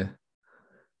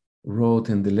wrote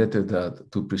in the letter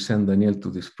that to present Daniel to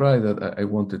this prize that I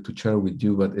wanted to share with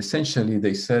you. But essentially,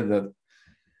 they said that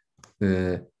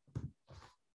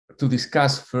to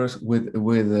discuss first with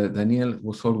Daniel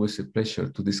was always a pleasure.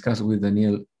 To discuss with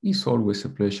Daniel is always a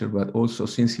pleasure, but also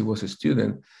since he was a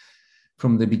student,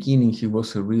 from the beginning, he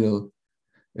was a real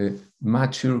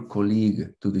mature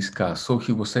colleague to discuss. So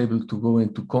he was able to go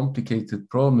into complicated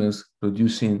problems,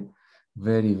 producing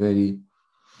very, very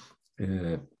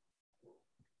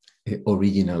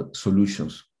original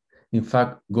solutions. In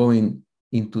fact, going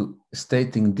into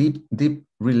stating deep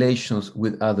relations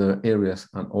with other areas,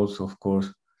 and also, of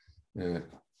course,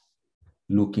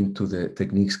 look into the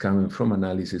techniques coming from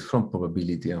analysis, from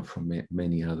probability, and from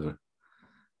many other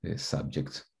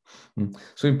subjects.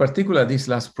 So in particular, this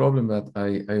last problem that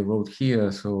I wrote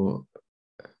here, so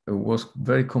it was a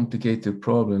very complicated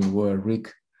problem where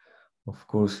Rick, of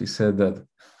course, he said that,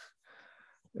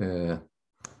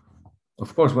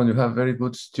 of course, when you have very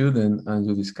good student and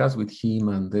you discuss with him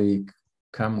and they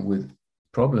come with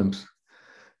problems,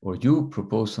 or you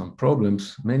propose some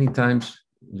problems, many times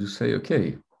you say,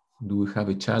 okay, do we have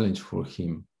a challenge for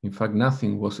him? In fact,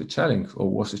 nothing was a challenge, or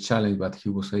was a challenge, but he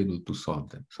was able to solve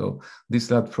them. So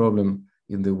that problem,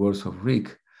 in the words of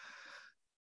Rick,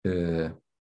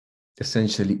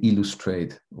 essentially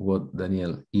illustrate what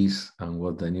Daniel is and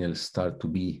what Daniel started to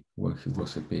be when he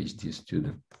was a PhD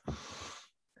student.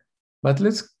 But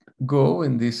let's go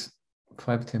in this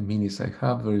 5-10 minutes I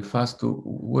have very fast to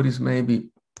what is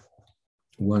maybe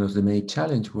one of the main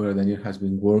challenges where Daniel has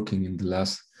been working in the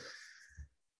last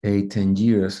 8-10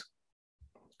 years.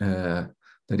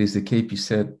 That is the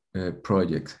KPZ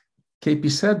project.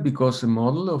 KPZ because a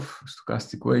model of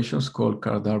stochastic equations called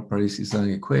Kardar-Paris design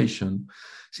equation.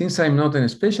 Since I'm not a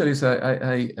specialist,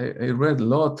 I read a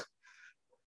lot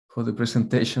for the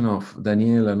presentation of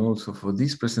Daniel and also for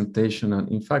this presentation. And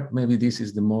in fact, maybe this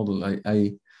is the model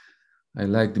I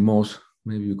like the most,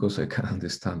 maybe because I can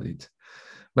understand it.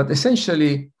 But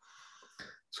essentially,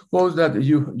 suppose that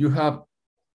you have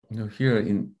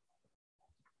here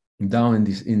down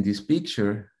in this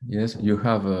picture, yes, you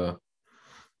have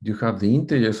the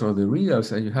integers or the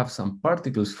reals, and you have some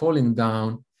particles falling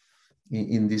down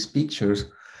in these pictures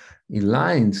in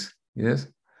lines, yes,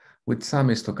 with some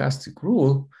stochastic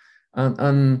rule,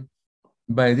 and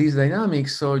by these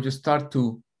dynamics, so you start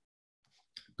to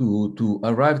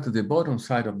arrive to the bottom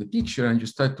side of the picture, and you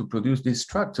start to produce this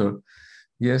structure,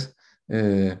 yes,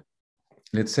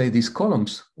 let's say these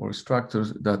columns or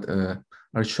structures that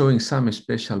are showing some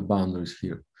special boundaries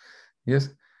here. Yes,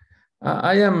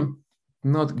 I am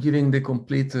not giving the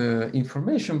complete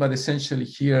information, but essentially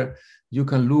here you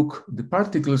can look, the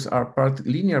particles are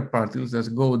linear particles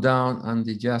that go down and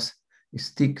they just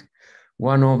stick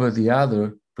one over the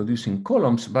other, producing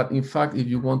columns. But in fact, if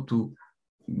you want to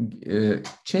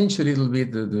change a little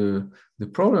bit the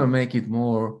problem, make it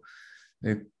more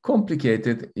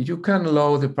complicated, you can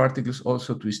allow the particles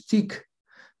also to stick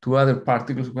to other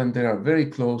particles when they are very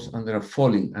close and they are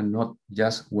falling, and not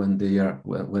just when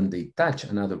they touch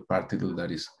another particle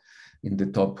that is in the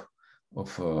top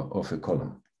of a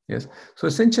column. Yes. So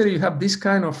essentially, you have this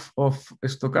kind of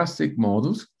stochastic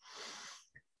models,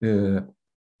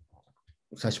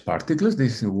 such particles.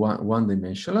 This is one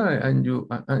dimensional, and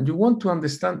you want to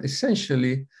understand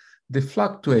essentially the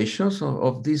fluctuations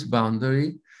of this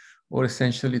boundary, or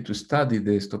essentially to study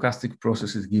the stochastic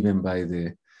processes given by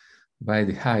the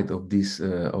height of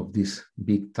this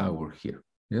big tower here.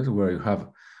 Yes, where you have,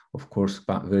 of course,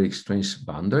 very strange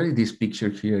boundary. This picture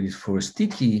here is for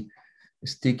sticky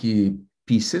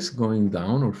pieces going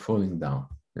down or falling down.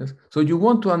 Yes, so you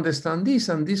want to understand this,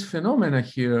 and this phenomena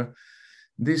here,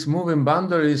 these moving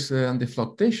boundaries and the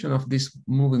fluctuation of these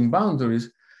moving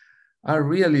boundaries are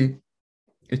really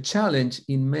a challenge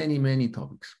in many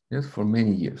topics. Yes, for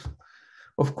many years.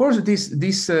 Of course,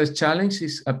 this challenge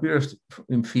appears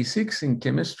in physics, in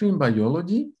chemistry, in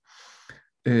biology,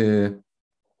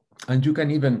 and you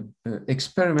can even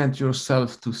experiment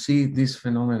yourself to see this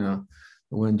phenomena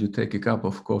when you take a cup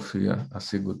of coffee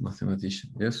as a good mathematician.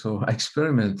 Yes, so I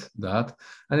experiment that,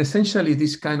 and essentially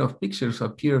these kind of pictures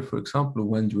appear, for example,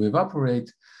 when you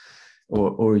evaporate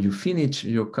or you finish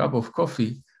your cup of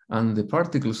coffee, and the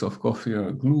particles of coffee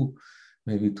are glued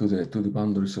maybe to the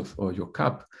boundaries of your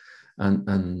cup.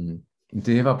 And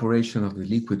the evaporation of the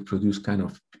liquid produce kind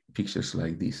of pictures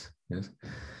like this. Yes.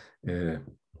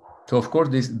 So of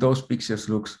course those pictures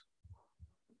looks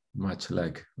much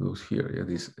like those here. Yeah,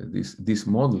 this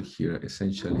model here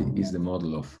essentially is the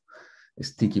model of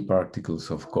sticky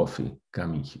particles of coffee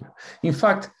coming here. In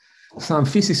fact, some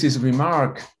physicists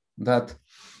remark that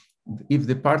if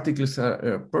the particles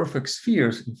are perfect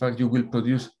spheres, in fact, you will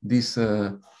produce this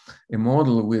a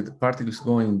model with particles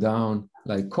going down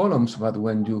like columns, but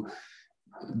when you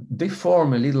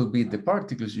deform a little bit the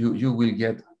particles, you will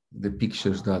get the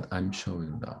pictures that I'm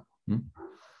showing now.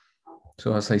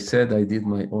 So as I said, I did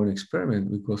my own experiment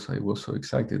because I was so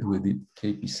excited with the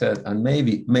KP set, and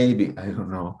maybe, I don't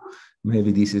know,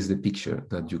 maybe this is the picture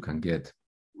that you can get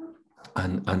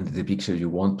and the picture you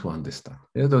want to understand.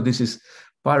 Although this is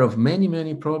part of many,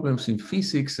 many problems in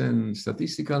physics and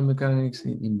statistical mechanics,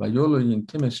 in biology and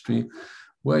chemistry,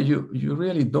 where you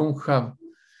really don't have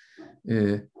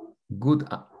good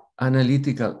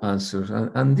analytical answers.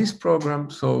 And this program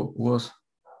was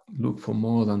looked for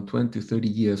more than 20, 30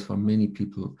 years for many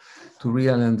people to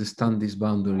really understand this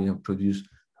boundary and produce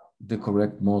the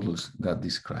correct models that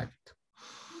describe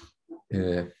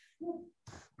it.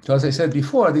 So as I said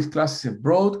before, this class is a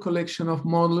broad collection of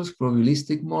models,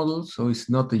 probabilistic models. So it's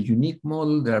not a unique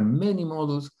model. There are many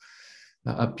models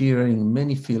appearing in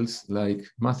many fields like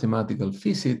mathematical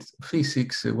physics,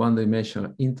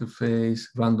 one-dimensional interface,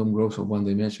 random growth of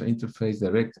one-dimensional interface,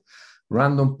 direct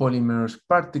random polymers,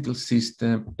 particle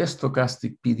system,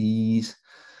 stochastic PDEs,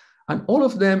 and all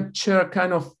of them share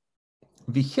kind of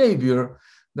behavior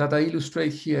that I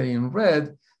illustrate here in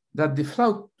red, that the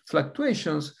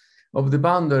fluctuations of the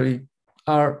boundary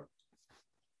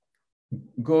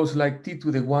goes like t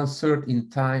to the 1/3 in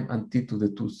time and t to the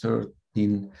 2/3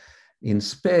 in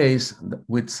space,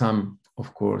 with some,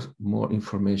 of course, more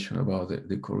information about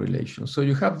the correlation. So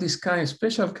you have this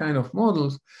special kind of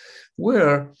models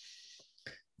where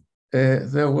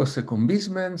there was a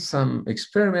convincement, some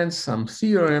experiments, some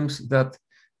theorems that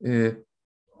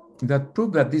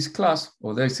prove that this class,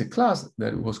 or there is a class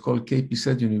that was called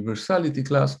KPZ universality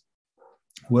class,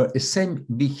 where the same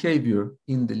behavior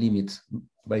in the limits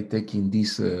by taking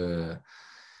this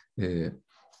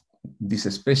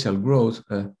special growth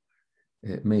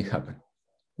may happen.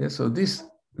 Yeah, so this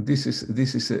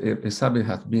is a subject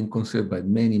has been considered by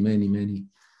many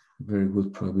very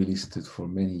good probabilists for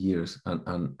many years,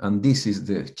 and this is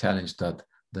the challenge that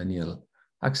Daniel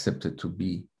accepted to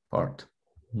be part.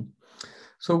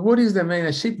 So what is the main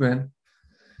achievement?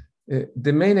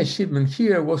 The main achievement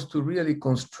here was to really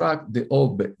construct the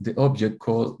object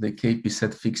called the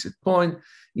KPZ fixed point.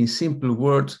 In simple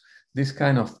words, this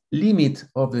kind of limit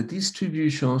of the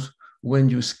distributions when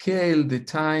you scale the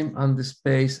time and the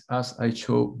space as I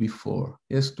showed before.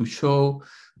 Yes, to show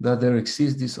that there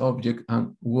exists this object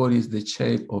and what is the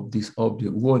shape of this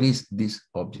object, what is this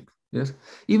object. Yes,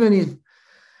 even if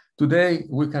today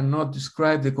we cannot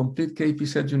describe the complete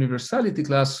KPZ universality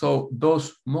class, so those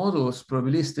models,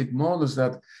 probabilistic models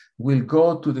that will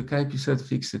go to the KPZ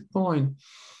fixed point,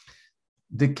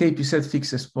 the KPZ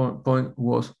fixed point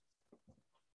was,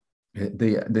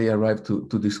 they arrived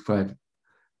to describe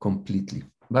completely.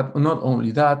 But not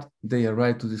only that, they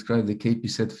arrived to describe the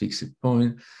KPZ fixed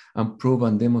point and prove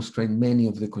and demonstrate many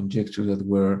of the conjectures that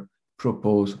were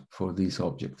proposed for this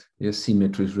object. Yes,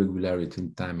 symmetries, regularity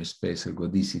in time, space,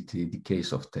 ergodicity,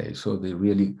 decays of tail. So they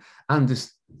really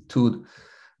understood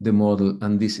the model,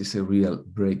 and this is a real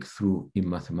breakthrough in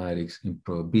mathematics, in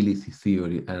probability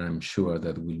theory, and I'm sure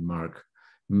that will mark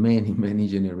many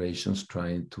generations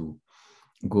trying to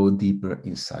go deeper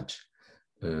in such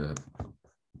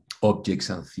objects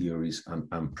and theories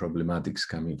and problematics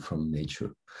coming from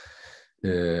nature.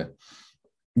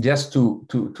 Just to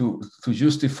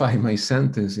justify my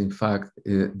sentence, in fact,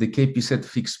 the KPZ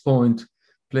fixed point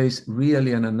plays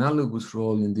really an analogous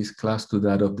role in this class to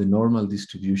that of the normal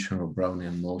distribution of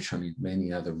Brownian motion in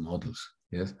many other models.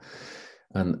 Yes,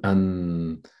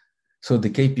 and so the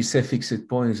KPZ fixed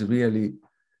point is really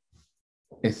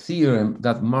a theorem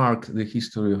that marked the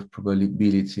history of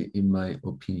probability, in my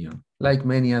opinion, like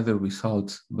many other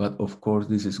results. But of course,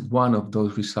 this is one of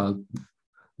those results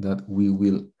that we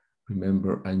will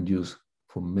remember and use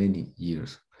for many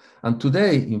years. And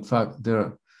today, in fact,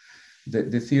 the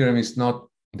theorem is not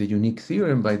the unique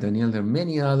theorem by Daniel. There are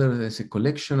many others. There's a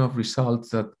collection of results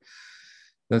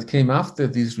that came after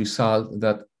this result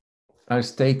that are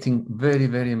stating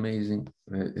very amazing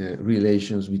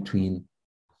relations between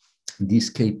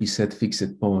this KPZ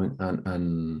fixed point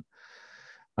and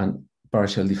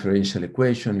partial differential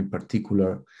equation. In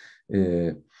particular,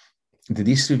 the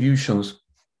distributions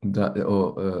that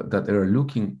are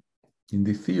looking in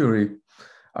the theory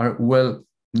are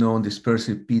well-known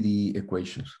dispersive PDE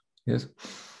equations. Yes,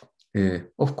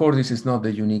 of course, this is not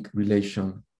the unique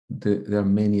relation. There are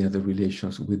many other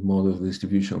relations with model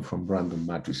distribution from random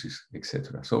matrices,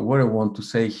 etc. So what I want to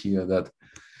say here that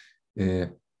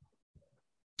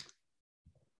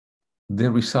the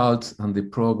results and the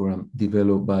program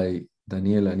developed by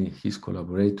Daniel and his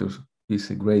collaborators is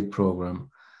a great program,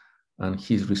 and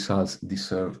his results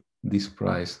deserve this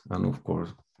prize and, of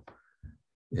course,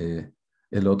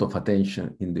 a lot of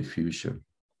attention in the future.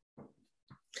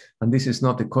 And this is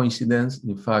not a coincidence.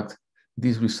 In fact,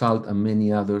 this result and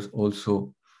many others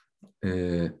also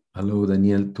allow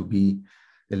Daniel to be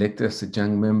elected as a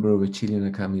young member of the Chilean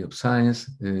Academy of Science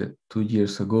 2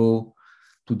 years ago.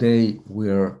 Today, we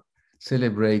are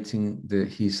celebrating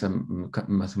his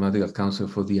Mathematical Council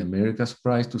for the Americas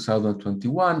Prize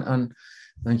 2021,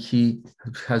 and he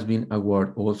has been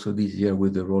awarded also this year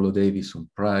with the Rollo Davidson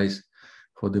Prize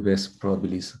for the best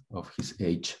probabilist of his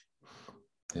age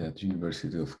at the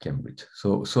University of Cambridge.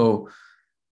 So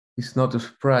it's not a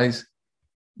surprise.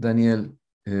 Daniel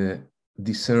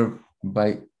deserved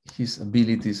by his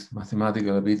abilities,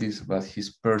 mathematical abilities, but his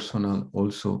personal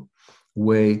also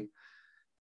way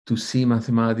to see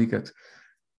mathematics,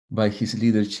 by his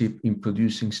leadership in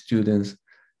producing students,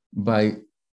 by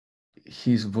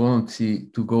his volunteer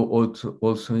to go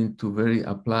also into very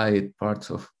applied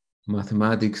parts of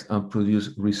mathematics and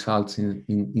produce results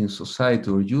in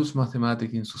society, or use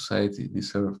mathematics in society,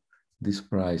 deserve this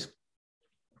prize.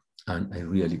 And I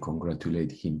really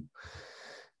congratulate him.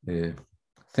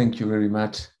 Thank you very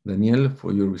much, Daniel,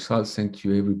 for your results. Thank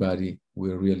you, everybody.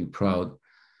 We're really proud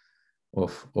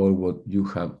of all what you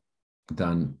have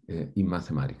done in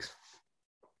mathematics.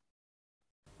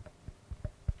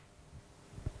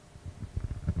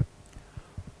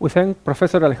 We thank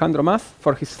Professor Alejandro Maass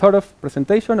for his thorough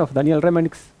presentation of Daniel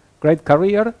Remenik's great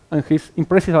career and his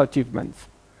impressive achievements.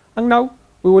 And now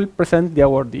we will present the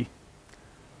awardee.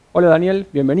 Hola Daniel,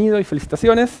 bienvenido y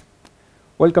felicitaciones.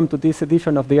 Welcome to this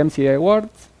edition of the MCA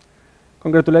Awards.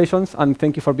 Congratulations and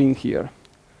thank you for being here.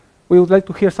 We would like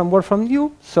to hear some word from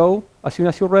you, so as soon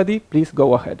as you're ready, please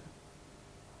go ahead.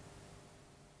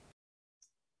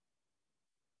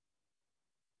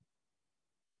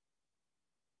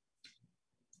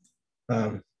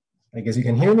 I guess you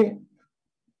can hear me?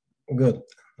 Good.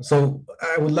 So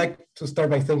I would like to start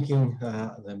by thanking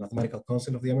the Mathematical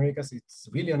Council of the Americas. It's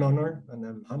really an honor, and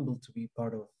I'm humbled to be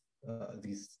part of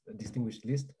this distinguished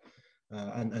list,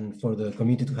 and for the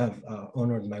committee to have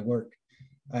honored my work.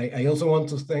 I also want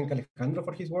to thank Alejandro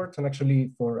for his work, and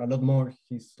actually for a lot more.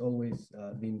 He's always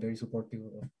been very supportive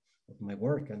of my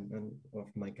work and of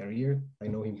my career. I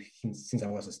know him since I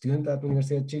was a student at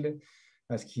University of Chile.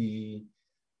 As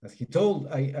he told,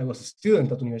 I was a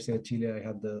student at University of Chile. I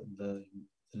had the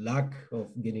luck of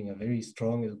getting a very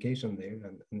strong education there,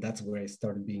 and that's where I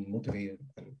started being motivated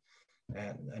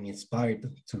and inspired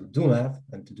to do math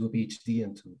and to do a PhD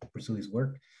and to pursue this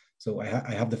work. So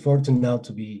I have the fortune now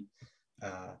to be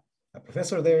a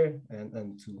professor there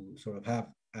and to sort of have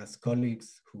as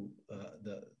colleagues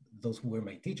those who were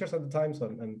my teachers at the time. So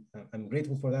I'm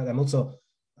grateful for that. I'm also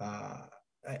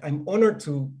I'm honored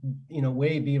to, in a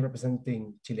way, be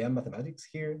representing Chilean mathematics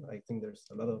here. I think there's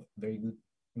a lot of very good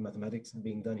mathematics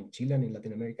being done in Chile and in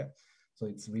Latin America. So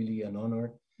it's really an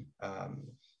honor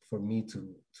for me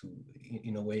to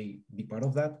in a way, be part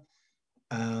of that.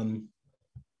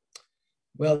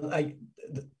 Well,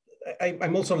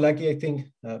 I'm also lucky, I think,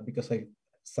 because I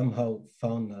somehow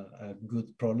found a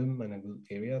good problem and a good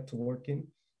area to work in.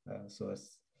 So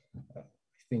as I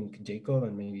think Yakov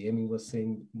and maybe Emmy were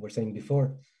saying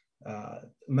before,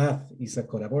 math is a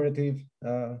collaborative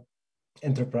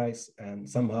enterprise, and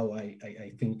somehow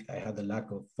I think I had the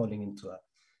luck of falling into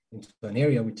an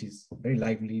area which is very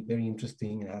lively, very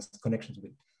interesting, and has connections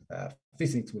with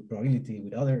physics, with probability,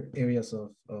 with other areas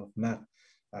of math.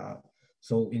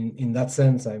 So in that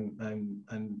sense,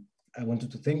 I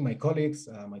wanted to thank my colleagues,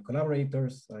 my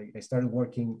collaborators. I started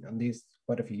working on this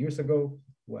quite a few years ago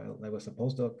while I was a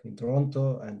postdoc in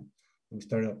Toronto, and we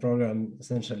started a program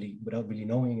essentially without really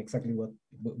knowing exactly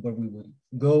where we would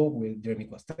go, with Jeremy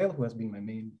Quastel, who has been my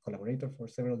main collaborator for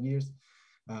several years.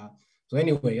 So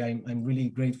anyway, I'm really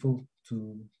grateful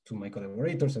to my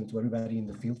collaborators and to everybody in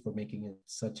the field for making it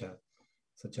such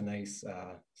a nice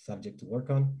subject to work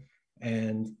on.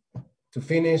 And to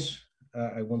finish,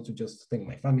 I want to just thank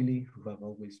my family, who have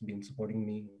always been supporting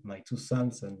me, my 2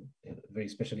 sons, and very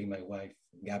especially my wife,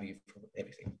 Gabby, for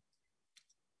everything.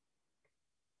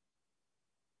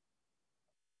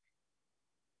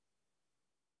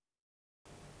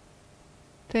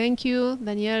 Thank you,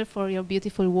 Daniel, for your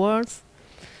beautiful words.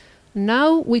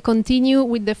 Now we continue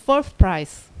with the 4th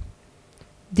prize.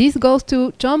 This goes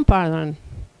to John Pardon.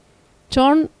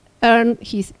 John earned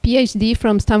his PhD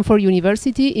from Stanford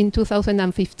University in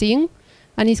 2015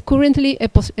 and is currently a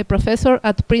professor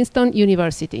at Princeton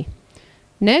University.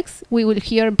 Next, we will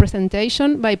hear a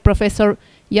presentation by Professor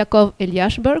Yakov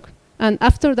Eliashberg, and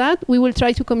after that, we will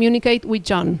try to communicate with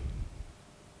John.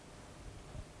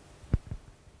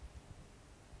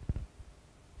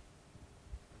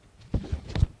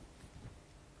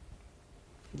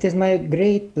 It is my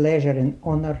great pleasure and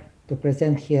honor to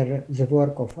present here the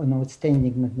work of an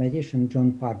outstanding mathematician,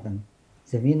 John Pardon,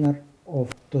 the winner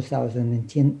of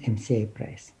 2019 MCA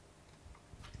Prize.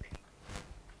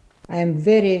 I am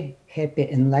very happy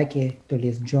and lucky to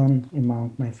list John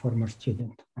among my former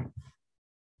students.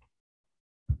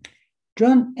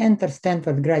 John entered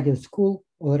Stanford Graduate School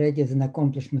already as an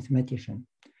accomplished mathematician.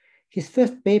 His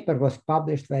first paper was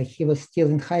published while he was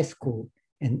still in high school,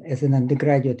 and as an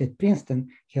undergraduate at Princeton,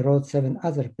 he wrote 7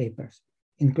 other papers,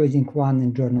 including one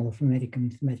in Journal of American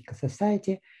Mathematical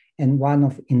Society and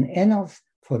one in Annals,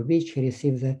 for which he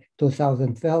received the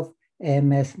 2012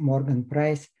 AMS Morgan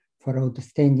Prize for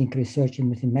outstanding research in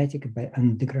mathematics by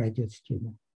an undergraduate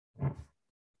student.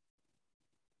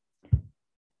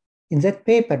 In that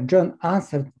paper, John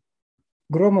answered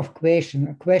Gromov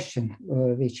question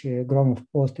which Gromov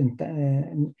posed in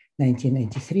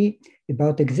 1983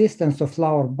 about existence of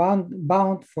lower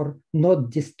bound for knot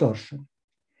distortion.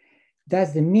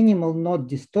 Thus, the minimal knot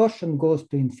distortion goes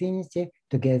to infinity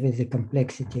together with the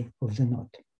complexity of the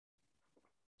knot.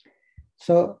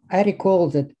 So I recall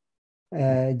that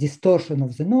distortion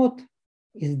of the knot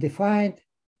is defined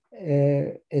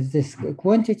as this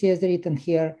quantity as written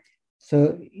here.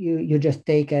 So you just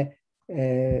take a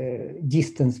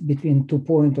distance between 2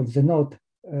 points of the knot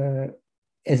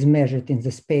as measured in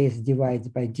the space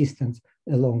divided by distance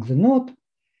along the knot,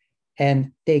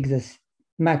 and take this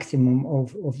maximum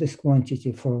of this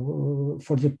quantity for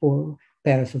the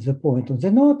pairs of the point of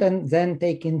the knot, and then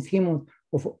take infimum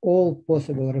of all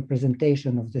possible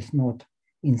representation of this knot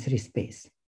in 3 space.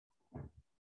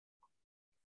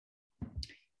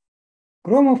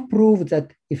 Gromov proved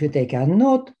that if you take a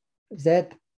knot,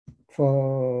 that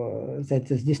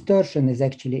this distortion is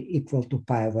actually equal to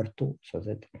pi over 2. So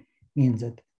that means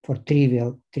that for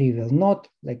trivial knot,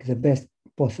 like the best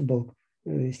possible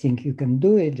thing you can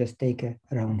do is just take a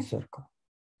round circle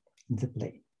in the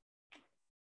plane.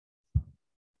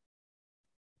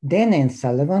 Then and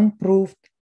Sullivan proved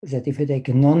that if you take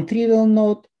a non-trivial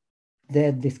knot,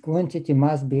 that this quantity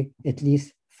must be at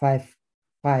least 5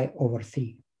 pi over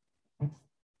 3.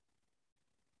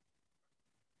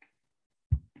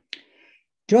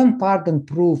 John Pardon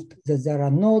proved that there are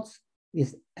knots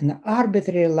with an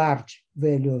arbitrarily large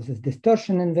value of the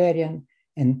distortion invariant,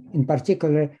 and in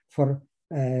particular for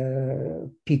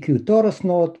PQ torus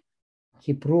knot,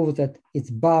 he proved that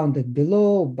it's bounded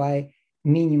below by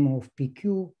minimum of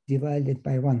PQ divided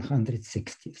by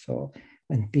 160. So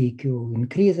when PQ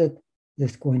increases,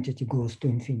 this quantity goes to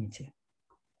infinity.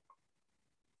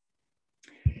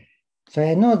 So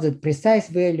I know that precise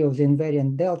value of the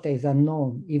invariant delta is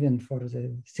unknown even for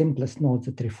the simplest knot,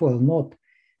 the trefoil knot.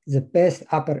 The best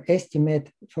upper estimate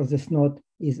for this knot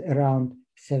is around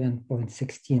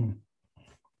 7.16.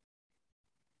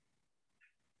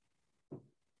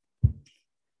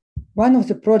 One of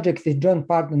the projects that John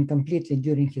Pardon completed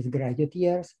during his graduate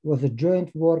years was a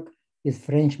joint work with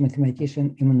French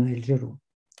mathematician Emmanuel Giroux.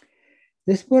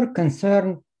 This work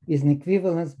concerned is an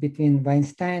equivalence between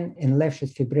Weinstein and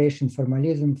Lefschetz fibration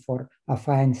formalism for a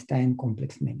Feinstein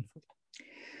complex manifold.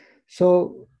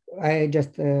 So I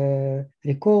just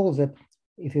recall that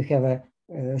if you have a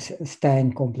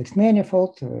Stein complex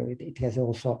manifold, it has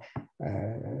also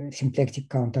a symplectic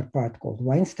counterpart called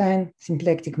Weinstein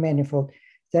symplectic manifold.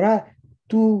 There are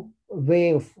 2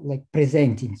 ways of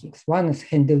presenting things. One is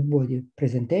handle-body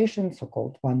presentation,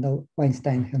 so-called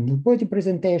Weinstein handle-body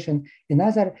presentation.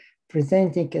 Another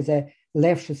presenting as a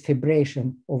Lefschetz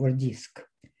fibration over disk.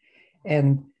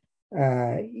 And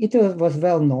it was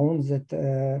well known that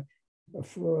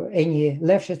any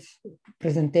Lefschetz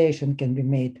presentation can be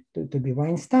made to be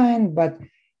Weinstein, but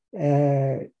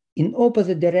in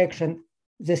opposite direction,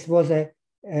 this was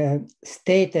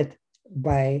stated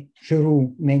by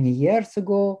Giroux many years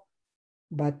ago,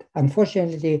 but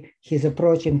unfortunately his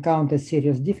approach encountered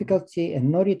serious difficulty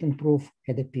and no written proof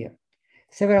had appeared.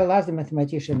 Several other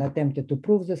mathematicians attempted to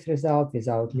prove this result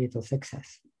without little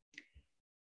success.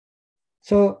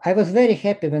 So I was very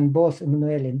happy when both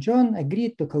Emmanuel and John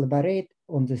agreed to collaborate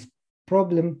on this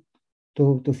problem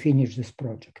to finish this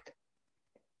project.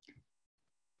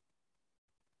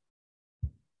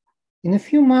 In a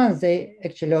few months, they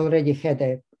actually already had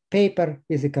a paper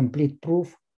with a complete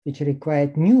proof, which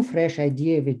required new fresh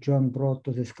idea which John brought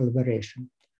to this collaboration.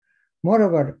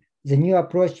 Moreover, the new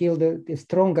approach yielded a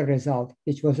stronger result,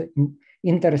 which was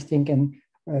interesting and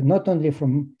not only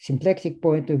from symplectic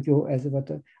point of view as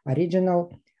what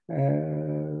original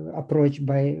approach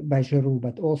by Giroux,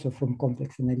 but also from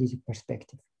complex analytic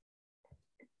perspective.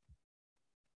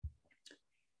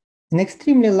 An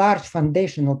extremely large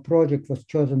foundational project was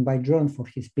chosen by John for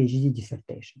his PhD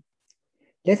dissertation.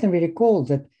 Let me recall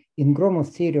that in Gromov's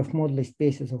theory of moduli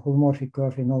spaces of holomorphic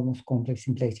curve in almost complex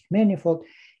symplectic manifold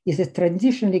is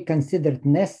traditionally considered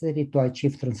necessary to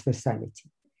achieve transversality.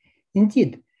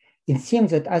 Indeed, it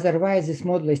seems that otherwise this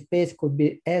moduli space could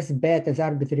be as bad as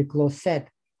arbitrary closed set,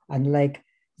 unlike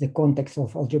the context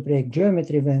of algebraic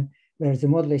geometry where the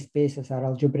moduli spaces are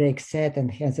algebraic set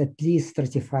and has at least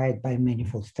stratified by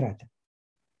manifold strata.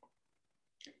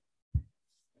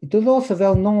 It is also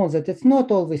well known that it's not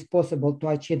always possible to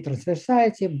achieve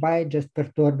transversality by just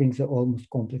perturbing the almost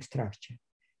complex structure.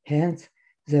 Hence,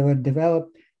 there were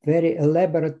developed very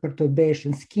elaborate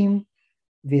perturbation scheme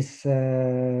with,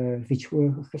 which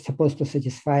were supposed to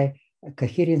satisfy a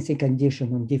coherency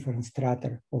condition on different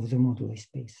strata of the moduli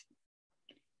space.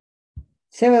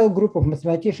 Several groups of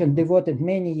mathematicians devoted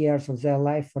many years of their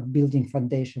life for building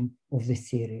foundation of this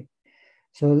theory.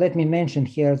 So let me mention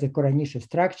here the Koranishi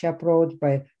structure approach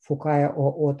by Fukaya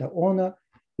or Otto Ono,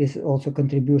 with also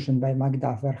contribution by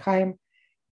Magda Verheim,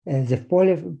 the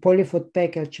polyphot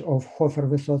package of Hofer,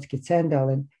 Vysotsky,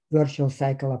 Zendel, and virtual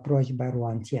cycle approach by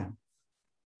Ruan Tian.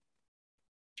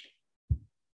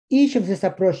 Each of these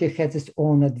approaches has its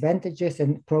own advantages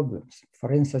and problems.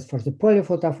 For instance, for the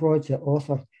polyphot approach, the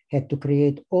author had to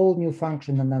create all new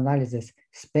functional analysis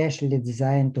specially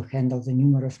designed to handle the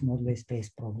numerous moduli space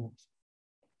problems.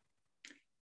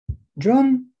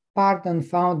 John Pardon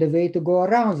found a way to go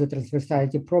around the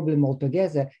transversality problem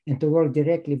altogether and to work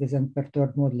directly with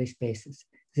unperturbed moduli spaces.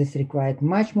 This required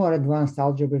much more advanced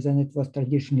algebra than it was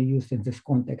traditionally used in this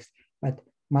context, but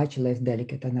much less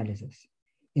delicate analysis.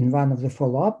 In one of the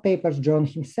follow-up papers, John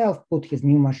himself put his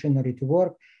new machinery to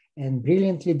work and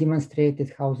brilliantly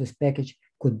demonstrated how this package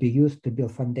could be used to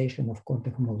build foundation of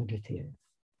quantum homology theory.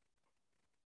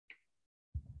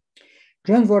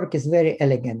 John's work is very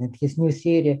elegant, and his new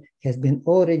theory has been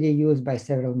already used by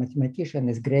several mathematicians and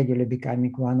is gradually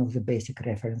becoming one of the basic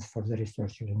references for the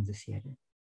researcher in this area.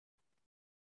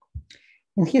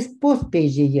 In his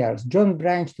post-PhD years, John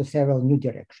branched to several new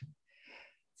directions.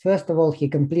 First of all, he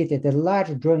completed a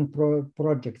large joint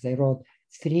project. They wrote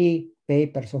 3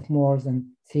 papers of more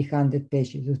than 300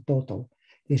 pages in total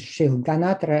with Shil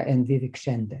Ganatra and Vivek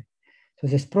Shende. So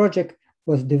this project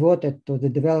was devoted to the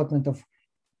development of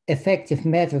effective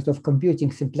methods of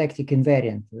computing symplectic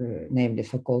invariant, namely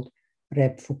so-called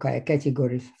Reb-Fukaya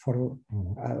categories for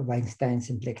Weinstein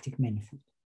symplectic manifold.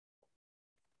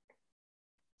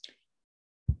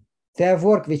 Their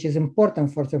work, which is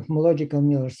important for the homological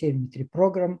Miller symmetry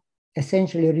program,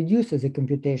 essentially reduces the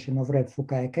computation of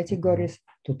Reb-Fukaya categories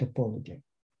to topology.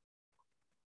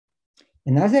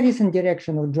 Another recent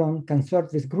direction of John concerned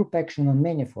with group action on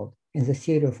manifold in the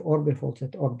theory of orbifolds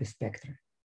at orbispectra.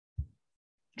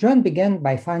 John began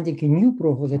by finding a new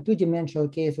proof of the two-dimensional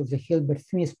case of the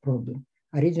Hilbert-Smith problem,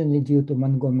 originally due to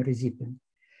Montgomery-Zippin.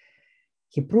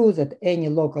 He proved that any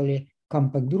locally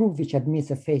compact group which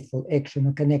admits a faithful action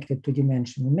on connected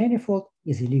two-dimensional manifold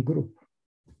is a Lie group.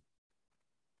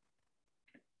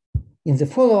 In the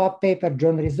follow-up paper,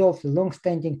 John resolved a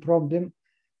long-standing problem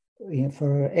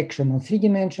for action on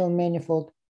three-dimensional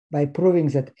manifold by proving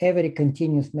that every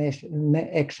continuous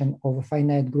action of a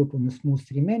finite group on a smooth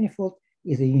 3 manifold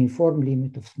is a uniform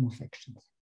limit of smooth actions.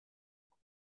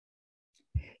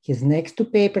 His next 2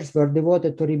 papers were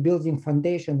devoted to rebuilding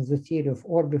foundation of the theory of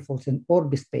orbifolds and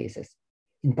orbispaces,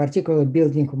 in particular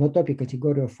building homotopy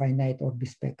category of finite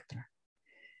orbispectra.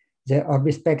 The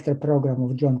orbispectra program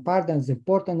of John Pardon is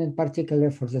important in particular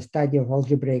for the study of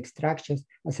algebraic structures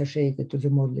associated to the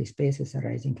moduli spaces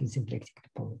arising in symplectic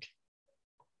topology.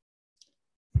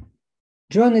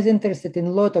 John is interested in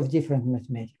a lot of different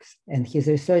mathematics, and his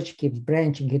research keeps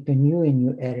branching into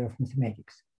new area of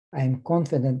mathematics. I am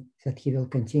confident that he will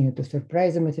continue to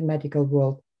surprise the mathematical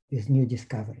world with new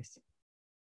discoveries.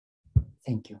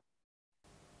 Thank you.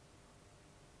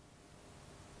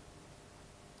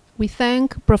 We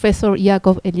thank Professor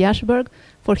Yakov Eliashberg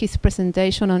for his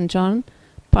presentation on John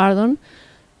Pardon,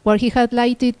 where he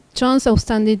highlighted John's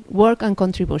outstanding work and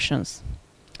contributions.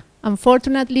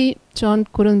 Unfortunately, John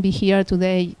couldn't be here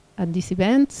today at this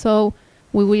event, so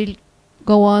we will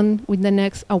go on with the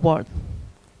next award.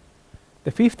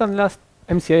 The 5th and last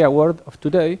MCA award of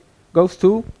today goes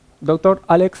to Dr.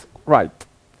 Alex Wright.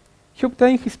 He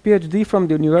obtained his PhD from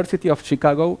the University of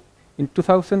Chicago in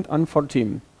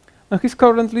 2014, and he's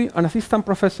currently an assistant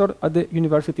professor at the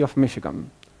University of Michigan.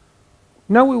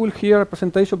 Now we will hear a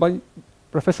presentation by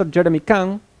Professor Jeremy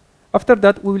Kahn. After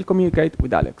that, we will communicate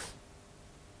with Alex.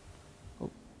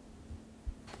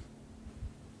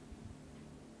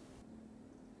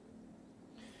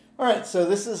 All right, so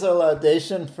this is a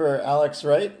laudation for Alex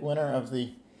Wright, winner of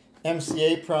the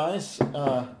MCA prize.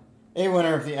 a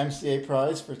winner of the MCA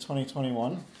Prize for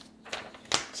 2021.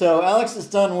 So Alex has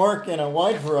done work in a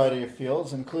wide variety of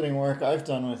fields, including work I've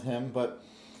done with him, but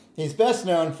he's best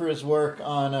known for his work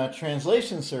on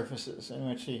translation surfaces, in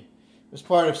which he was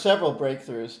part of several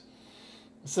breakthroughs.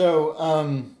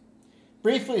 So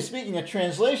briefly speaking, a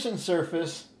translation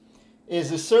surface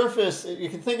is a surface, you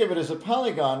can think of it as a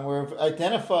polygon where we've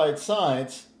identified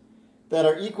sides that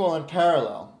are equal and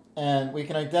parallel. And we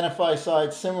can identify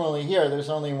sides similarly here. There's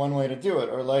only one way to do it,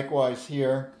 or likewise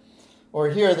here. Or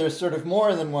here, there's sort of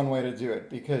more than one way to do it,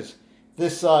 because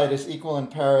this side is equal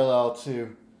and parallel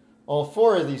to all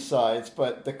four of these sides,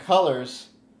 but the colors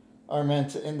are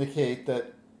meant to indicate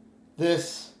that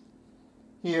this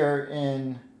here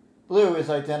in blue is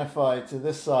identified to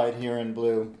this side here in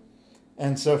blue,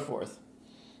 and so forth.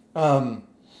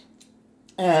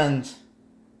 And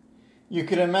you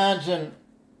could imagine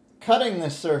cutting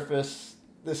this surface,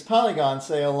 this polygon,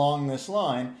 say, along this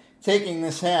line, taking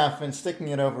this half and sticking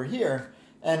it over here,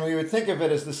 and we would think of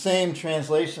it as the same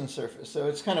translation surface. So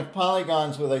it's kind of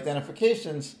polygons with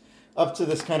identifications up to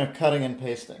this kind of cutting and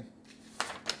pasting.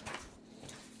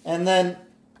 And then,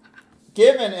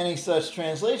 given any such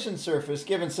translation surface,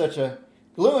 given such a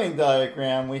gluing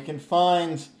diagram, we can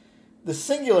find the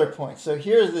singular point. So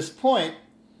here, this point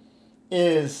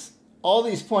is, all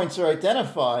these points are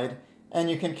identified, and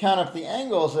you can count up the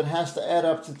angles. It has to add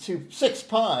up to 6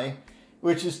 pi,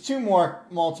 which is 2 more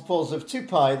multiples of 2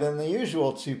 pi than the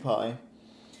usual 2 pi.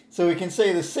 So we can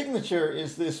say the signature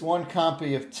is this 1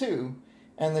 copy of 2,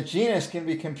 and the genus can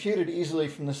be computed easily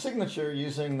from the signature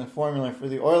using the formula for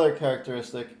the Euler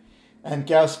characteristic and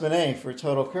Gauss-Bonnet for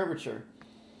total curvature.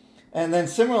 And then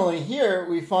similarly here,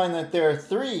 we find that there are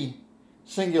 3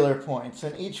 singular points,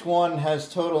 and each one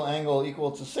has total angle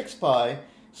equal to 6 pi,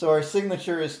 so our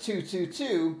signature is 2, 2,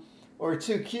 2, or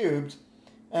 2 cubed,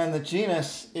 and the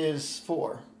genus is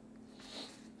 4.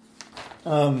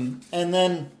 And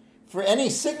then for any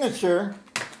signature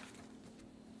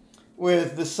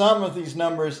with the sum of these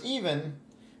numbers even,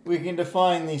 we can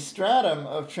define the stratum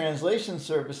of translation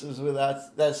surfaces with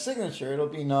that signature. It'll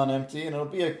be non-empty, and it'll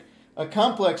be a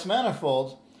complex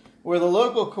manifold where the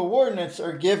local coordinates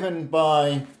are given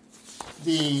by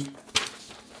the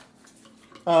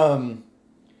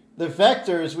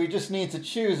vectors. We just need to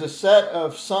choose a set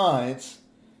of sides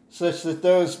such that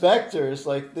those vectors,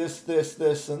 like this, this,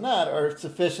 this, and that, are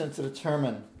sufficient to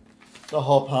determine the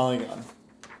whole polygon.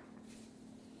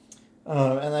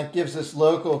 And that gives us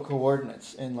local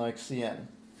coordinates in like Cn.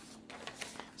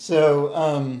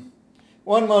 So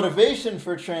one motivation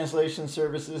for translation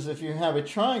surfaces, if you have a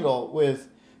triangle with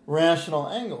rational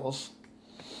angles,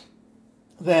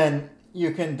 then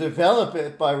you can develop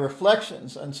it by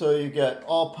reflections until you get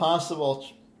all possible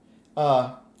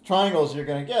triangles you're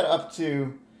going to get up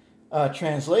to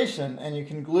translation, and you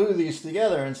can glue these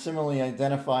together and similarly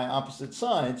identify opposite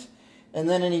sides. And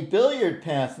then any billiard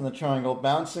path in the triangle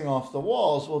bouncing off the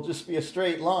walls will just be a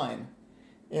straight line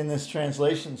in this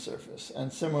translation surface,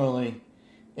 and similarly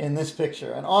in this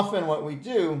picture. And often what we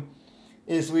do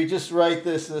is we just write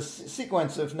this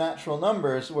sequence of natural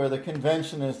numbers where the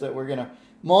convention is that we're going to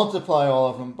multiply all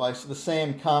of them by the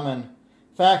same common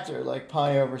factor, like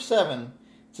pi over 7,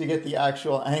 to get the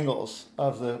actual angles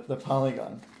of the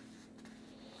polygon.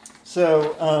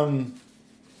 So,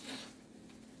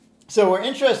 so we're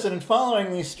interested in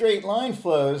following these straight line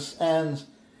flows, and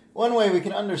one way we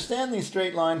can understand these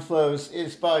straight line flows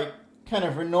is by kind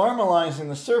of renormalizing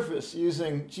the surface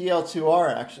using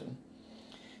GL2R action.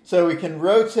 So we can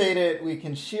rotate it, we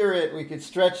can shear it, we could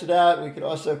stretch it out, we could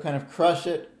also kind of crush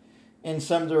it in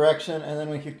some direction, and then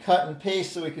we could cut and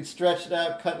paste, so we could stretch it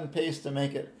out, cut and paste to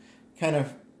make it kind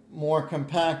of more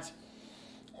compact.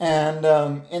 And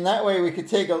in that way we could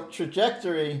take a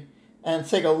trajectory and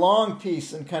take a long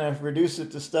piece and kind of reduce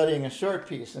it to studying a short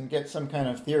piece and get some kind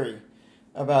of theory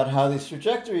about how these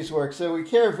trajectories work. So we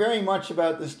care very much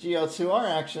about this GL2R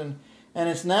action, and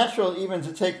it's natural even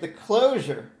to take the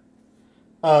closure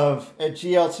of a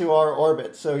GL2R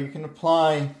orbit. So you can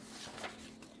apply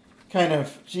kind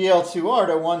of GL2R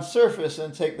to one surface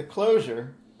and take the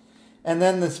closure. And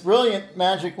then this brilliant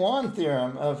magic wand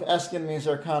theorem of Eskin,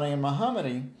 Mizarkani, and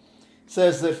Mohammadi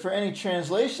says that for any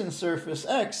translation surface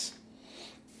X,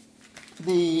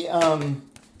 the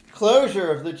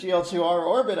closure of the GL2R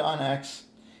orbit on X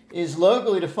is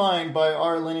locally defined by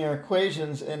our linear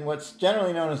equations in what's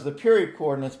generally known as the period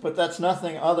coordinates, but that's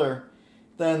nothing other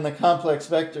than the complex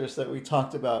vectors that we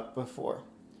talked about before.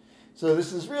 So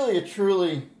this is really a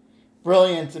truly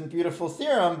brilliant and beautiful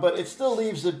theorem, but it still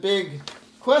leaves a big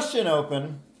question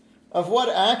open of what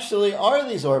actually are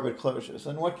these orbit closures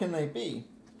and what can they be.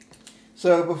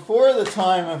 So before the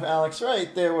time of Alex Wright,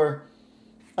 there were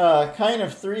kind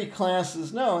of three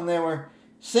classes known. There were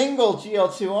single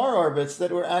GL2R orbits that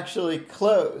were actually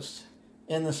closed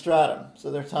in the stratum.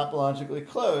 So they're topologically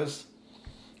closed.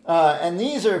 And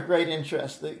these are of great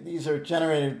interest. These are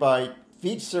generated by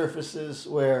Veitch surfaces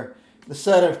where the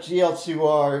set of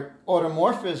GL2R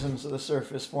automorphisms of the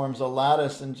surface forms a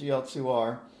lattice in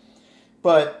GL2R.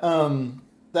 But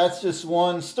that's just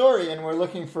one story, and we're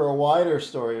looking for a wider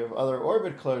story of other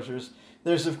orbit closures.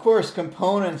 There's, of course,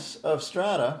 components of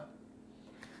strata.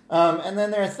 And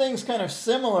then there are things kind of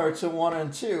similar to 1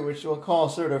 and 2, which we'll call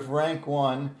sort of rank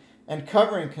 1 and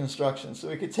covering construction. So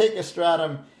we could take a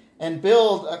stratum and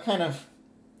build a kind of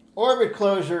orbit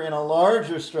closure in a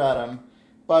larger stratum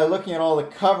by looking at all the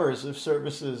covers of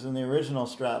surfaces in the original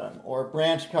stratum, or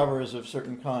branch covers of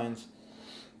certain kinds.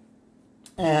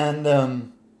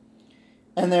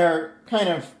 And there are kind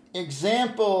of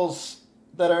examples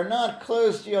that are not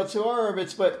closed GL2R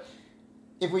orbits, but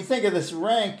if we think of this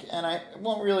rank, and I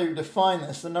won't really define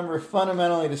this, the number of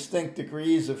fundamentally distinct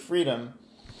degrees of freedom,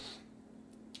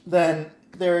 then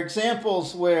there are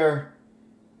examples where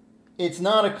it's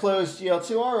not a closed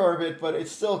GL2R orbit, but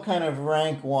it's still kind of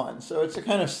rank 1. So it's a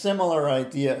kind of similar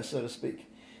idea, so to speak.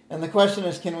 And the question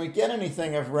is, can we get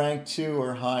anything of rank 2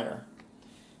 or higher?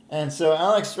 And so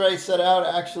Alex Wright set out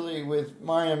actually with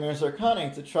Mario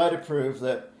Mirzakhani to try to prove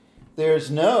that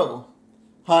there's no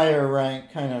higher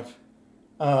rank kind of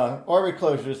orbit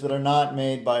closures that are not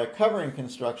made by a covering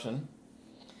construction.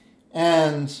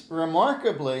 And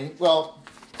remarkably,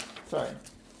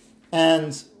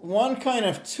 and one kind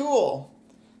of tool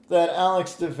that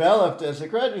Alex developed as a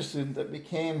graduate student that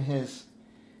became his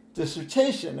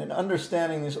dissertation in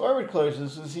understanding these orbit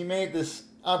closures is he made this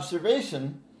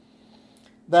observation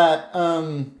that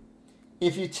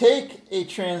if you take a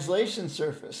translation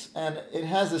surface and it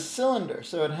has a cylinder,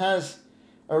 so it has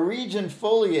a region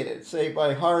foliated, say,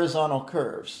 by horizontal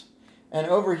curves, and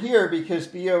over here, because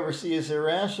B over C is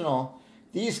irrational,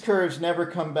 these curves never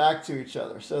come back to each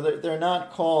other, so they're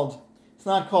not called, it's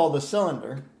not called the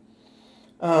cylinder.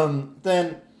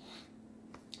 Then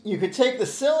you could take the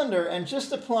cylinder and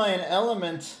just apply an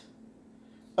element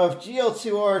of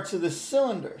GL2R to the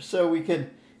cylinder. So we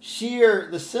could shear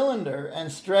the cylinder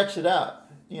and stretch it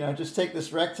out. You know, just take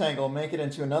this rectangle, make it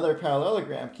into another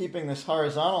parallelogram, keeping this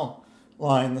horizontal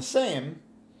line the same.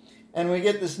 And we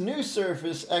get this new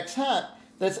surface, x hat,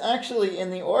 that's actually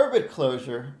in the orbit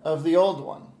closure of the old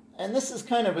one. And this is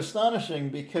kind of astonishing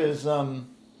because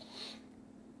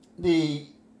the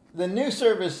new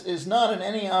surface is not in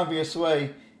any obvious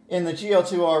way in the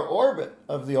GL2R orbit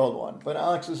of the old one, but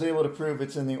Alex was able to prove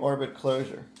it's in the orbit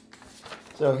closure.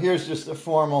 So here's just a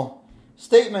formal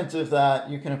statement of that.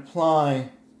 You can apply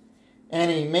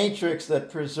any matrix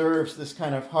that preserves this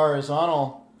kind of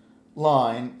horizontal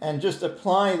line and just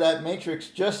apply that matrix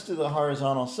just to the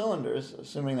horizontal cylinders,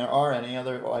 assuming there are any,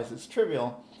 otherwise it's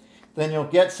trivial, then you'll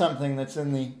get something that's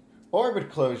in the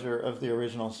orbit closure of the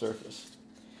original surface.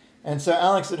 And so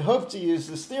Alex had hoped to use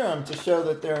this theorem to show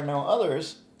that there are no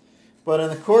others, but in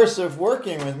the course of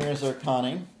working with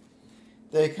Mirzakhani,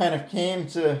 they kind of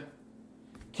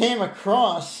came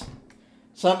across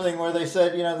something where they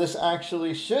said, you know, this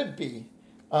actually should be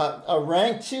a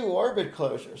rank 2 orbit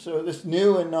closure. So this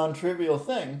new and non-trivial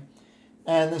thing.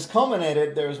 And this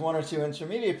culminated, there was 1 or 2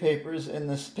 intermediate papers in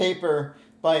this paper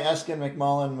by Eskin,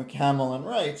 McMullen, McCamel, and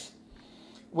Wright,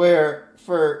 where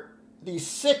for these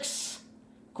 6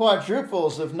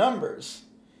 quadruples of numbers,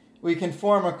 we can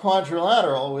form a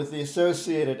quadrilateral with the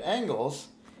associated angles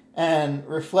and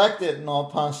reflect it in all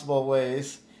possible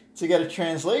ways to get a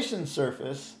translation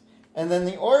surface, and then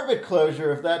the orbit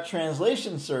closure of that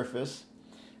translation surface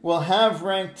will have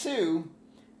rank 2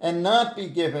 and not be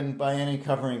given by any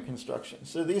covering construction.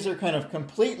 So these are kind of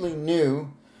completely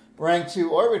new rank 2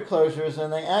 orbit closures,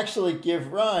 and they actually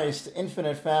give rise to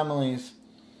infinite families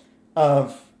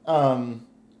of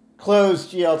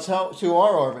closed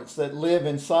GL2R orbits that live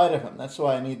inside of them. That's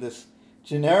why I need this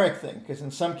generic thing, because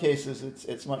in some cases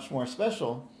it's much more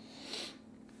special.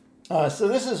 So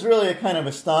this is really a kind of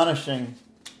astonishing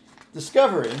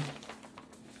discovery.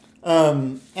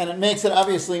 And it makes it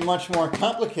obviously much more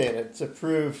complicated to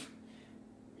prove,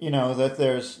 you know, that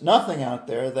there's nothing out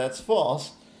there that's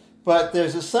false. But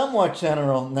there's a somewhat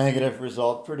general negative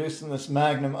result produced in this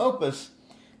magnum opus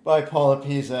by Paula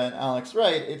Pisa and Alex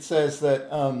Wright. It says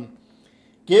that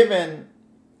given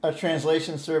a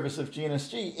translation surface of genus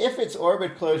G, if its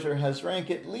orbit closure has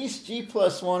rank at least G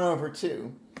plus 1 over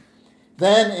 2,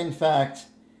 then in fact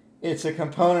it's a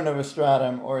component of a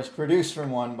stratum or is produced from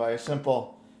one by a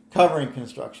simple covering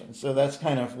construction. So that's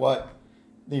kind of what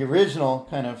the original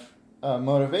kind of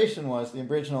motivation was, the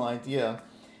original idea.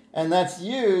 And that's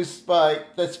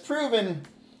proven,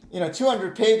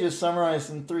 200 pages summarized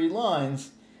in 3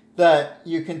 lines, that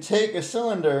you can take a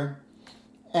cylinder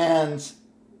and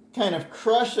kind of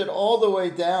crush it all the way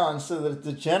down so that it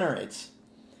degenerates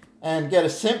and get a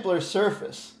simpler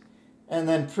surface, and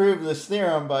then prove this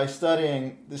theorem by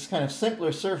studying this kind of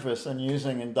simpler surface and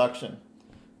using induction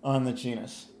on the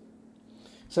genus.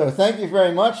 So thank you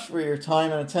very much for your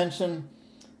time and attention.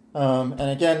 And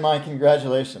again, my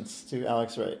congratulations to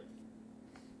Alex Wright.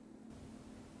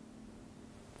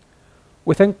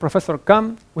 We thank Professor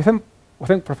Kahn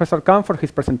for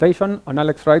his presentation on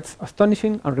Alex Wright's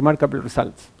astonishing and remarkable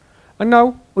results. And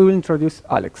now we will introduce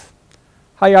Alex.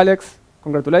 Hi, Alex.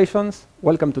 Congratulations.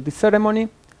 Welcome to this ceremony.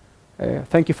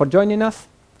 Thank you for joining us.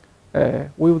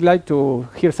 We would like to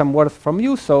hear some words from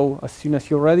you, so as soon as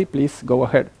you're ready, please go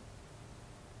ahead.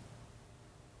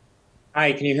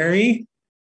 Hi, can you hear me?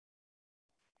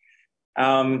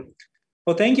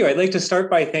 Well, thank you. I'd like to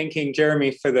start by thanking Jeremy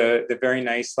for the very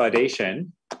nice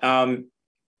laudation.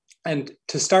 And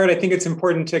to start, I think it's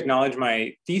important to acknowledge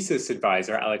my thesis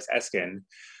advisor, Alex Eskin,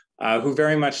 who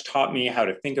very much taught me how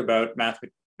to think about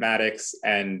mathematics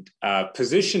and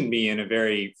positioned me in a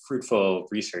very fruitful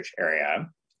research area.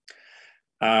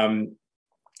 And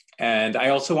I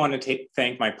also want to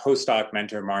thank my postdoc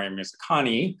mentor, Mario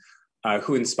Mirzakhani,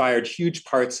 who inspired huge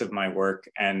parts of my work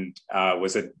and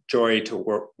was a joy to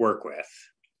work with.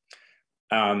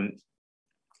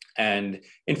 And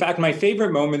in fact, my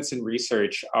favorite moments in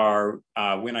research are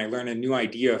when I learn a new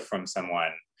idea from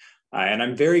someone. And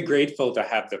I'm very grateful to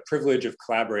have the privilege of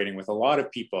collaborating with a lot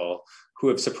of people who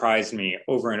have surprised me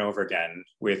over and over again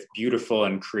with beautiful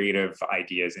and creative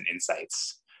ideas and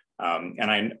insights.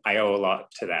 And I owe a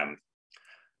lot to them.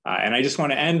 And I just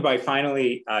want to end by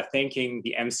finally thanking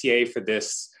the MCA for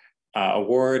this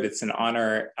award. It's an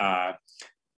honor,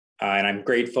 and I'm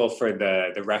grateful for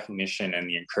the recognition and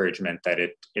the encouragement that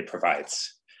it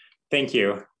provides. Thank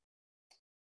you.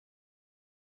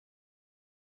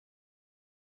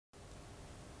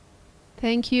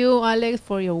 Thank you, Alex,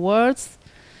 for your words.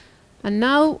 And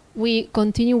now we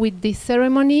continue with this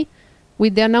ceremony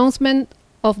with the announcement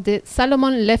of the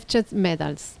Solomon Lefschetz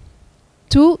medals.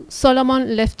 2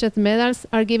 Solomon Lefschetz medals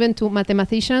are given to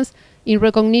mathematicians in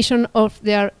recognition of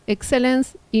their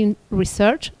excellence in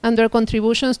research and their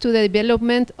contributions to the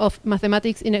development of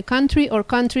mathematics in a country or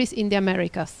countries in the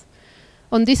Americas.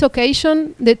 On this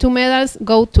occasion, the 2 medals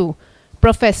go to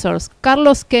Professors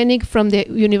Carlos Kenig from the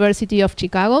University of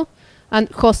Chicago and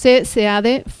José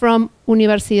Seade from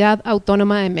Universidad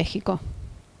Autónoma de México.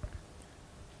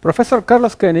 Professor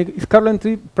Carlos Kenig is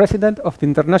currently president of the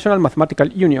International Mathematical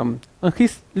Union, and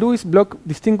he's Lewis Bloch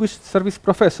Distinguished Service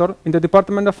Professor in the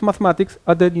Department of Mathematics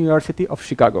at the University of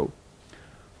Chicago.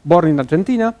 Born in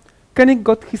Argentina, Kenig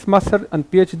got his master and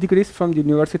PhD degrees from the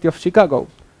University of Chicago,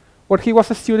 where he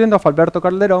was a student of Alberto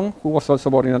Calderón, who was also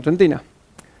born in Argentina.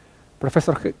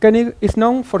 Professor Kenig is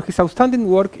known for his outstanding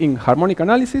work in harmonic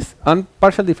analysis and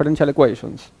partial differential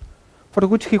equations, for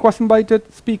which he was invited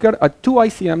speaker at 2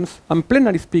 ICMs and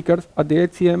plenary speakers at the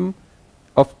ACM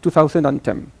of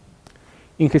 2010.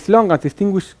 In his long and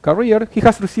distinguished career, he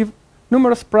has received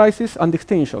numerous prizes and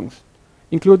distinctions,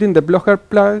 including the Blocher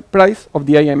Prize of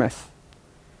the AMS.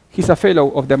 He's a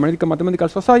fellow of the American Mathematical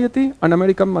Society and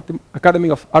American Academy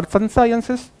of Arts and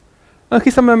Sciences, and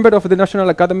he's a member of the National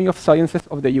Academy of Sciences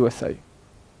of the USA.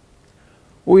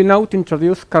 We will now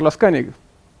introduce Carlos Kenig.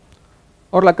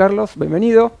 Hola, Carlos,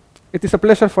 bienvenido. It is a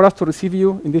pleasure for us to receive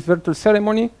you in this virtual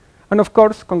ceremony, and of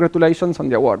course, congratulations on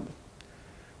the award.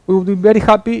 We would be very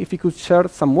happy if you could share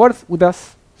some words with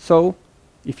us, so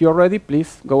if you're ready,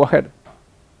 please go ahead.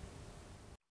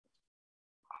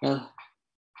 Well,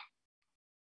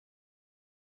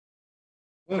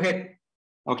 go ahead.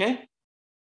 Okay?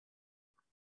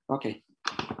 Okay.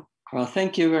 Well,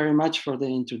 thank you very much for the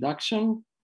introduction.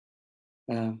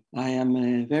 I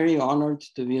am very honored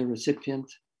to be a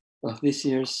recipient of this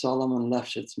year's Solomon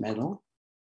Lefschetz Medal.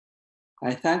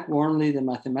 I thank warmly the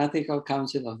Mathematical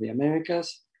Council of the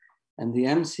Americas and the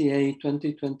MCA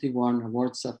 2021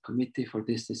 Awards Subcommittee for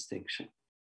this distinction.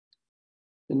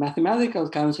 The Mathematical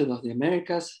Council of the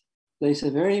Americas plays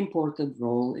a very important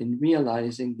role in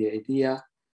realizing the idea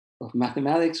of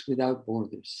mathematics without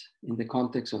borders in the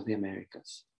context of the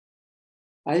Americas.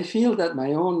 I feel that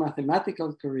my own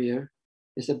mathematical career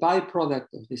is a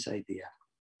byproduct of this idea.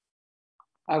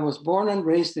 I was born and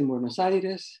raised in Buenos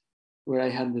Aires, where I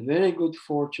had the very good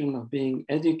fortune of being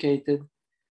educated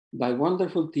by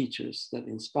wonderful teachers that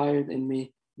inspired in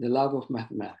me the love of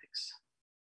mathematics.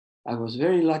 I was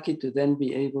very lucky to then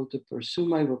be able to pursue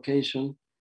my vocation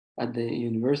at the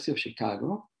University of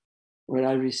Chicago, where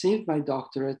I received my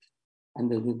doctorate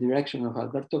under the direction of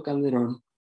Alberto Calderón,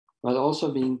 while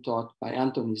also being taught by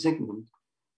Anthony Zygmunt,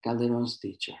 Calderón's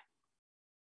teacher.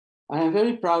 I am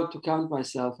very proud to count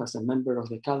myself as a member of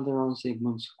the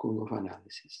Calderón-Zygmunt School of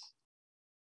Analysis.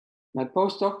 My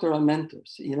postdoctoral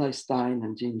mentors, Eli Stein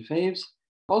and Jean Faves,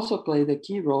 also played a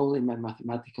key role in my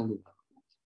mathematical development.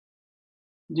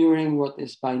 During what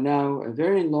is by now a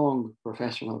very long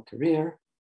professional career,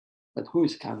 but who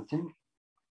is counting?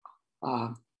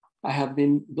 I have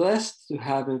been blessed to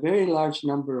have a very large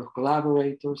number of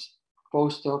collaborators,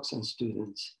 postdocs, and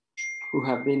students who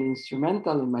have been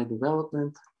instrumental in my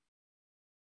development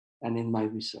and in my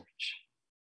research.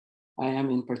 I am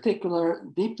in particular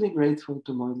deeply grateful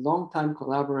to my longtime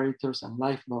collaborators and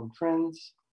lifelong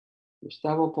friends,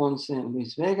 Gustavo Ponce and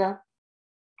Luis Vega,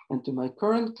 and to my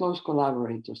current close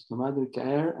collaborators, Thomas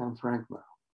Ducaer and Frank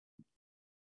Merle.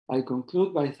 I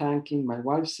conclude by thanking my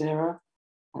wife, Sarah,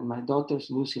 and my daughters,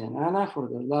 Lucy and Anna, for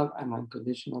their love and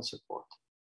unconditional support.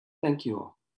 Thank you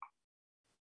all.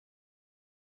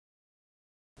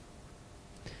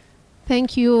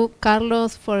 Thank you,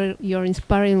 Carlos, for your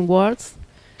inspiring words.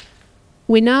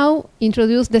 We now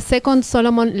introduce the second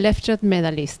Solomon Lefschetz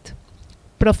medalist.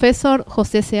 Professor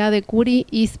José Seade Curi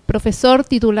is Profesor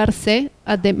Titular C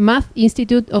at the Math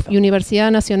Institute of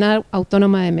Universidad Nacional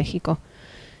Autónoma de México.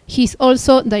 He is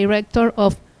also director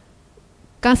of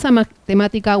Casa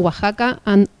Matemática Oaxaca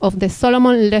and of the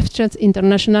Solomon Lefschetz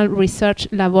International Research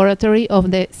Laboratory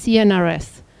of the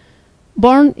CNRS.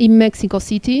 Born in Mexico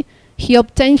City, he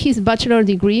obtained his bachelor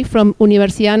degree from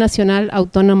Universidad Nacional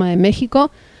Autónoma de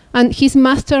México and his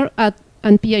master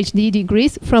and PhD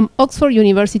degrees from Oxford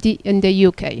University in the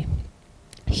UK.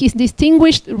 His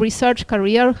distinguished research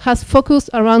career has focused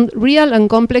around real and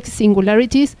complex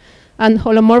singularities and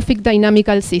holomorphic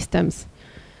dynamical systems.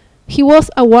 He was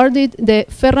awarded the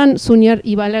Ferran Sunyer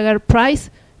y Balaguer Prize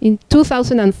in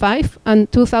 2005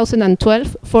 and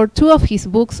 2012 for two of his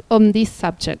books on these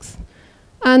subjects.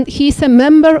 And he is a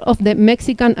member of the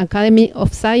Mexican Academy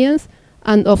of Science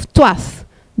and of TUAS,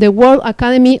 the World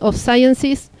Academy of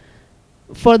Sciences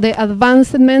for the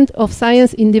Advancement of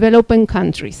Science in Developing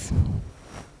Countries.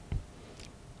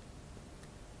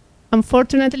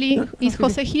 Unfortunately, is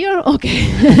José here? Okay.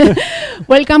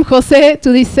 Welcome, José,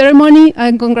 to this ceremony,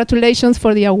 and congratulations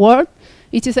for the award.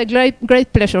 It is a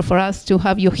great pleasure for us to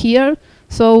have you here.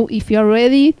 So if you're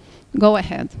ready, go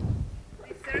ahead.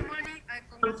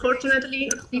 Unfortunately,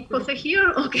 is José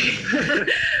here? Okay.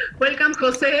 Welcome,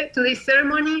 José, to this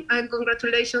ceremony, and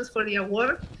congratulations for the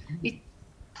award.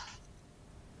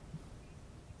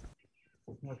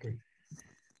 Okay.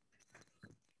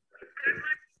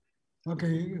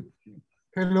 Okay.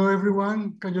 Hello,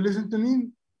 everyone. Can you listen to me?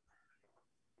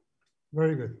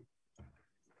 Very good.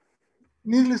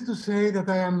 Needless to say that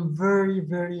I am very,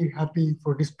 very happy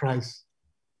for this prize.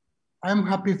 I'm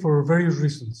happy for various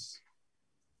reasons.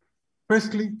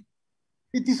 Firstly,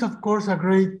 it is, of course, a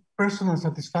great personal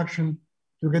satisfaction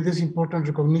to get this important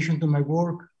recognition to my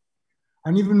work,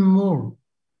 and even more,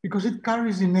 because it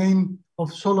carries the name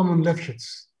of Solomon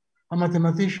Lefschetz, a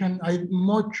mathematician I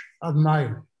much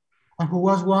admire, and who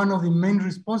was one of the main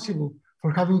responsible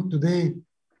for having today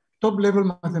top-level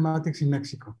mathematics in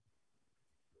Mexico.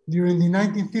 During the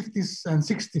 1950s and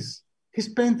 60s, he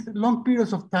spent long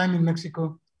periods of time in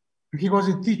Mexico. He was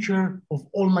a teacher of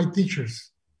all my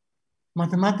teachers.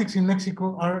 Mathematics in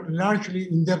Mexico are largely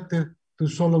indebted to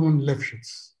Solomon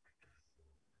Lefschetz.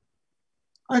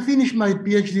 I finished my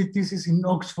PhD thesis in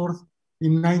Oxford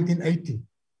in 1980,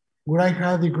 where I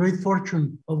had the great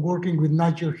fortune of working with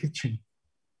Nigel Hitchin.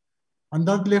 And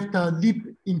that left a deep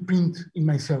imprint in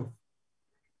myself.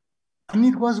 And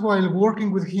it was while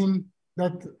working with him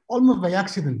that, almost by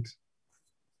accident,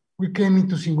 we came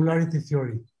into singularity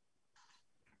theory.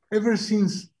 Ever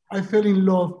since, I fell in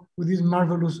love with this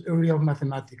marvelous area of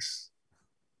mathematics.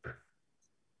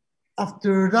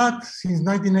 After that, since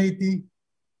 1980,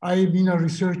 I've been a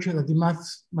researcher at the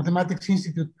Mathematics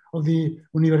Institute of the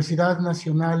Universidad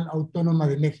Nacional Autónoma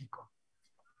de México.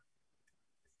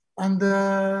 And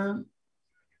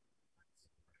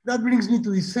that brings me to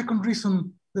the second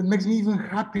reason that makes me even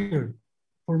happier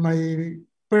for my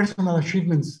personal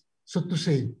achievements, so to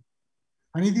say.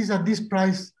 And it is that this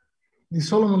prize, the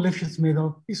Solomon Lefschetz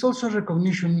Medal, is also a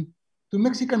recognition to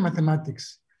Mexican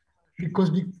mathematics,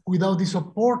 because without the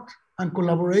support and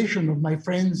collaboration of my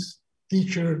friends,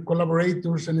 teachers,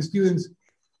 collaborators, and students,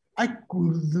 I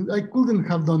couldn't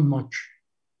have done much.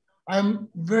 I'm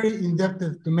very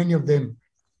indebted to many of them,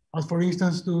 as for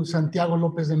instance to Santiago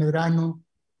López de Medrano,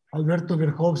 Alberto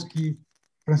Verhovsky,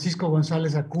 Francisco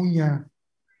González Acuña,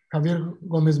 Javier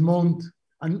Gómez Montt,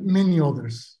 and many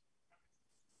others.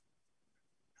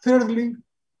 Thirdly,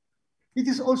 it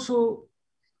is also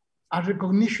a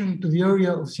recognition to the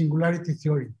area of singularity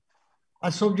theory,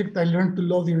 a subject I learned to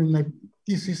love during my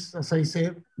thesis, as I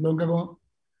said long ago,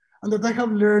 and that I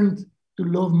have learned to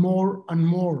love more and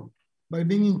more by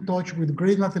being in touch with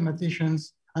great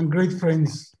mathematicians and great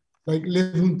friends like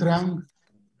Ledwin Trang,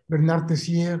 Bernard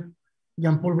Tessier,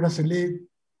 Jean-Paul Bracelet,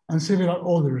 and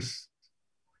several others.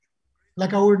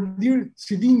 Like our dear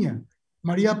Cidinha,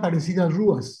 Maria Aparecida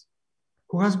Ruas,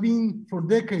 who has been for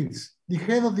decades the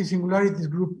head of the Singularities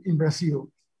Group in Brazil.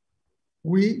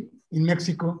 We, in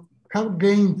Mexico, have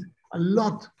gained a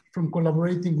lot from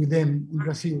collaborating with them in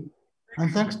Brazil.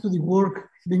 And thanks to the work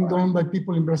being done by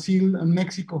people in Brazil and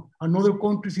Mexico and other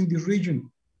countries in this region,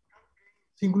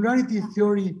 singularity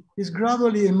theory is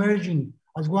gradually emerging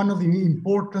as one of the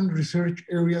important research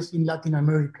areas in Latin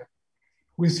America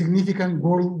with significant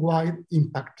worldwide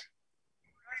impact.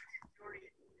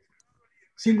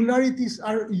 Singularities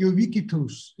are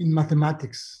ubiquitous in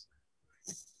mathematics,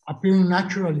 appearing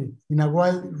naturally in a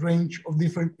wide range of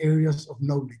different areas of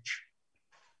knowledge.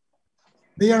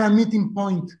 They are a meeting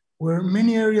point where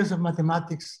many areas of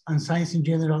mathematics and science in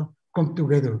general come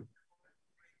together.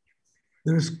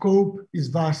 Their scope is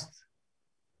vast.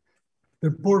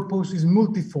 Their purpose is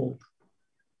multifold.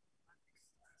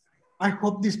 I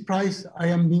hope this prize I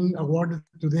am being awarded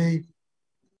today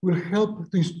will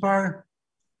help to inspire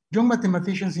young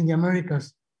mathematicians in the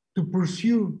Americas to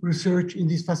pursue research in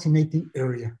this fascinating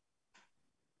area.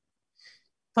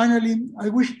 Finally, I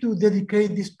wish to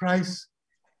dedicate this prize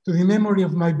to the memory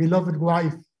of my beloved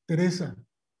wife, Teresa,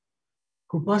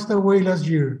 who passed away last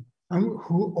year and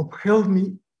who upheld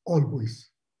me always.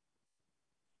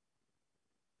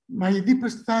 My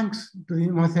deepest thanks to the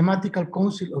Mathematical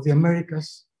Council of the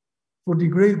Americas for the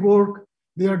great work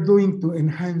they are doing to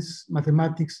enhance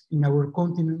mathematics in our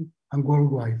continent and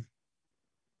worldwide.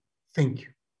 Thank you.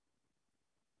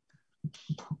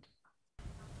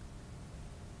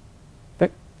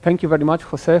 Thank you very much,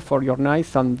 José, for your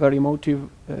nice and very emotive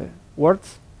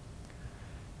words.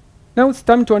 Now it's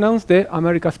time to announce the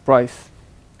Americas Prize.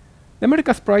 The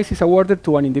Americas Prize is awarded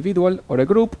to an individual or a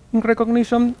group in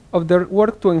recognition of their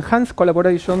work to enhance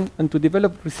collaboration and to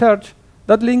develop research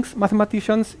that links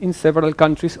mathematicians in several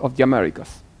countries of the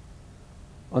Americas.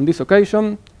 On this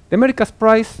occasion, the Americas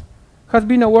Prize has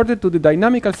been awarded to the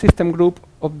Dynamical System Group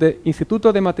of the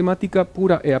Instituto de Matemática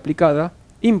Pura e Aplicada,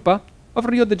 IMPA, of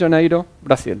Rio de Janeiro,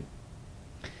 Brazil.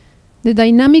 The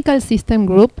Dynamical System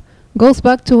Group goes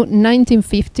back to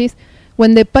 1950s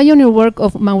when the pioneer work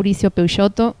of Mauricio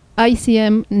Peugeotto,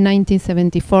 ICM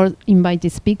 1974 invited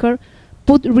speaker,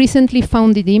 put recently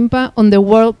founded IMPA on the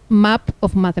world map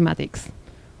of mathematics.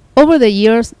 Over the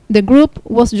years, the group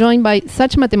was joined by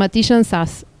such mathematicians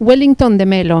as Wellington de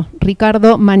Mello,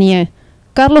 Ricardo Manier,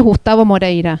 Carlos Gustavo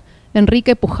Moreira,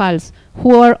 Enrique Pujals,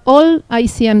 who are all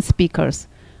ICM speakers,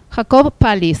 Jacob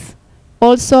Pallis,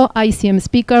 also ICM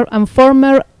speaker and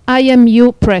former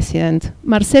IMU president,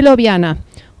 Marcelo Viana,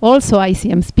 also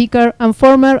ICM speaker and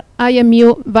former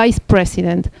IMU vice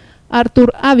president, Artur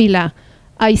Avila,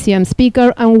 ICM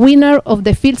speaker and winner of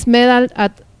the Fields Medal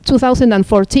at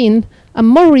 2014, and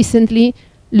more recently,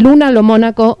 Luna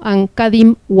Lomonaco and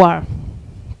Kadim War.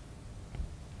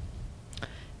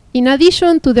 In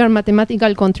addition to their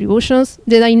mathematical contributions,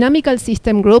 the Dynamical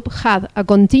System Group had and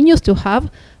continues to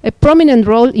have a prominent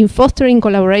role in fostering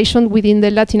collaboration within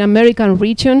the Latin American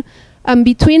region and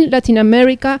between Latin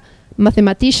America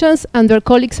mathematicians and their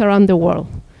colleagues around the world.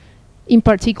 In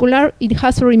particular, it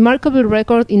has a remarkable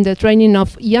record in the training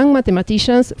of young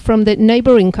mathematicians from the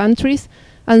neighboring countries,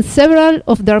 and several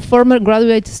of their former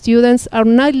graduate students are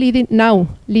now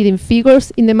leading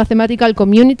figures in the mathematical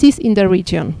communities in the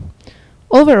region.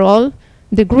 Overall,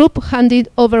 the group handed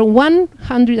over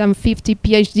 150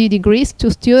 PhD degrees to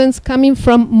students coming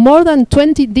from more than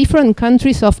 20 different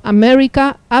countries of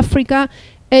America, Africa,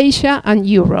 Asia, and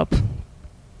Europe.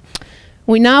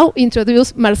 We now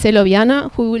introduce Marcelo Viana,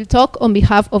 who will talk on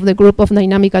behalf of the group of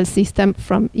Dynamical System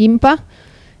from IMPA.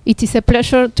 It is a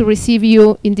pleasure to receive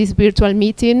you in this virtual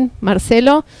meeting.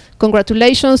 Marcelo,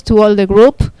 congratulations to all the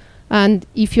group. And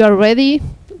if you are ready,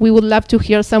 we would love to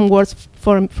hear some words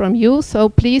from you, so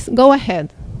please go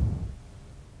ahead.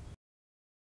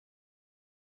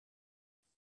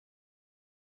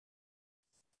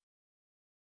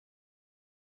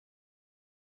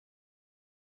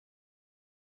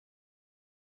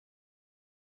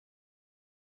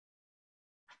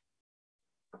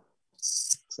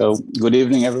 So, good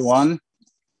evening, everyone.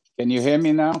 Can you hear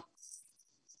me now?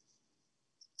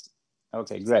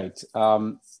 Okay, great.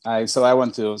 So I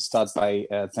want to start by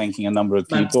thanking a number of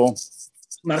people.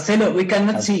 Marcelo, we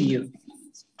cannot see you.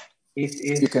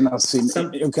 You cannot see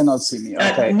me. You cannot see me.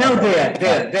 Okay. No,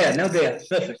 there. No, there.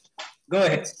 Perfect. Go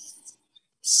ahead.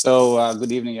 So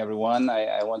good evening, everyone.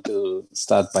 I want to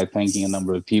start by thanking a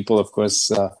number of people, of course,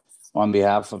 on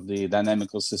behalf of the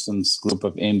Dynamical Systems Group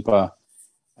of IMPA.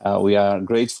 We are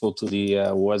grateful to the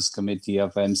Awards Committee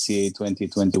of MCA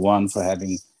 2021 for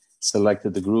having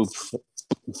selected the group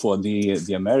for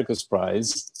the Americas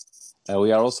Prize.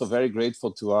 We are also very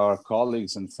grateful to our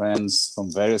colleagues and friends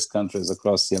from various countries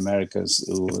across the Americas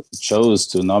who chose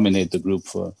to nominate the group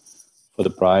for the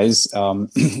prize.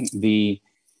 The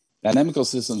Dynamical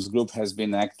Systems Group has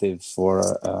been active for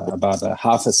about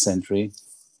half a century.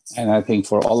 And I think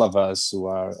for all of us who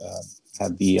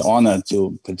had the honor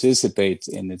to participate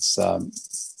in its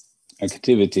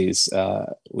activities,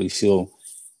 we feel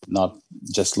not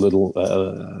just a little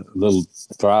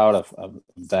proud of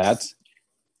that.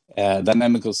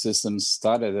 Dynamical Systems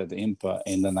started at IMPA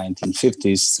in the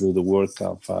 1950s through the work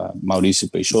of Mauricio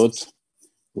Peixoto,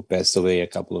 who passed away a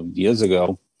couple of years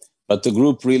ago. But the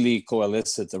group really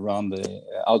coalesced around the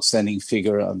outstanding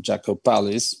figure of Jakub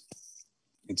Pallis.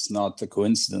 It's not a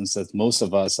coincidence that most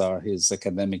of us are his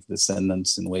academic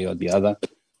descendants in one way or the other.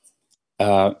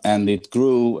 And it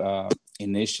grew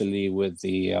initially with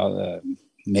the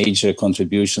major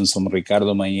contributions from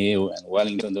Ricardo Mañeo and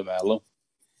Wellington de Mello.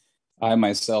 I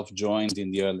myself joined in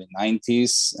the early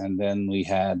 90s, and then we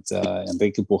had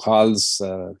Enrique Pujals,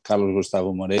 Carlos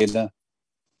Gustavo Moreira,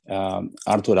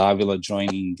 Arthur Avila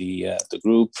joining the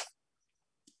group,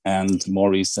 and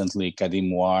more recently Kadim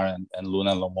Moir and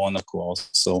Luna Lomonaco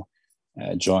also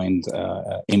joined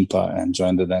IMPA and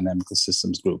joined the Dynamical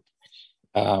Systems Group.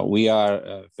 We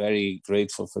are very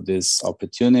grateful for this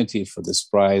opportunity, for this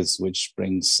prize, which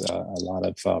brings a lot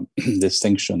of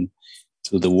distinction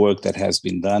to the work that has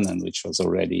been done and which was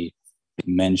already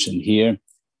mentioned here.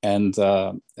 And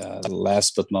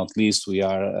last but not least, we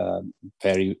are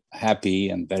very happy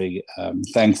and very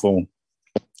thankful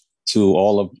to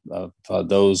all of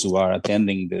those who are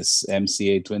attending this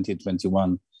MCA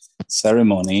 2021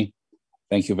 ceremony.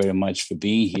 Thank you very much for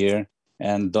being here.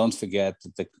 And don't forget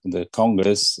that the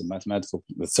Congress,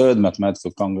 the third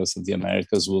Mathematical Congress of the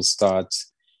Americas will start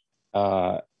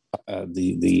the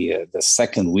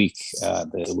second week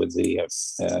with the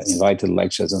invited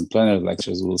lectures and plenary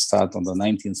lectures will start on the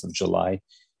 19th of July.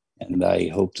 And I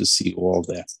hope to see you all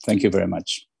there. Thank you very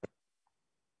much.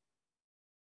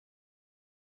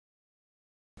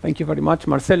 Thank you very much,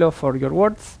 Marcelo, for your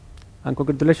words. And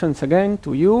congratulations again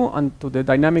to you and to the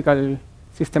Dynamical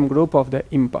System Group of the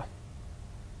IMPA.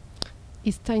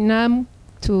 It's time now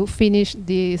to finish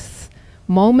this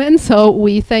moment. So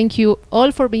we thank you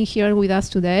all for being here with us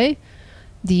today,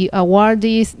 the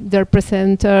awardees, their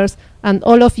presenters, and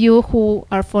all of you who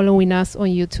are following us on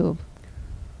YouTube.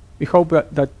 We hope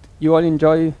that you all will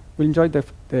enjoy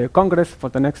the Congress for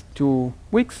the next 2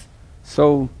 weeks.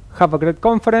 So have a great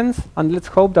conference, and let's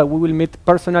hope that we will meet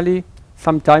personally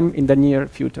sometime in the near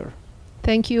future.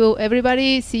 Thank you,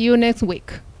 everybody. See you next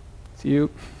week. See you.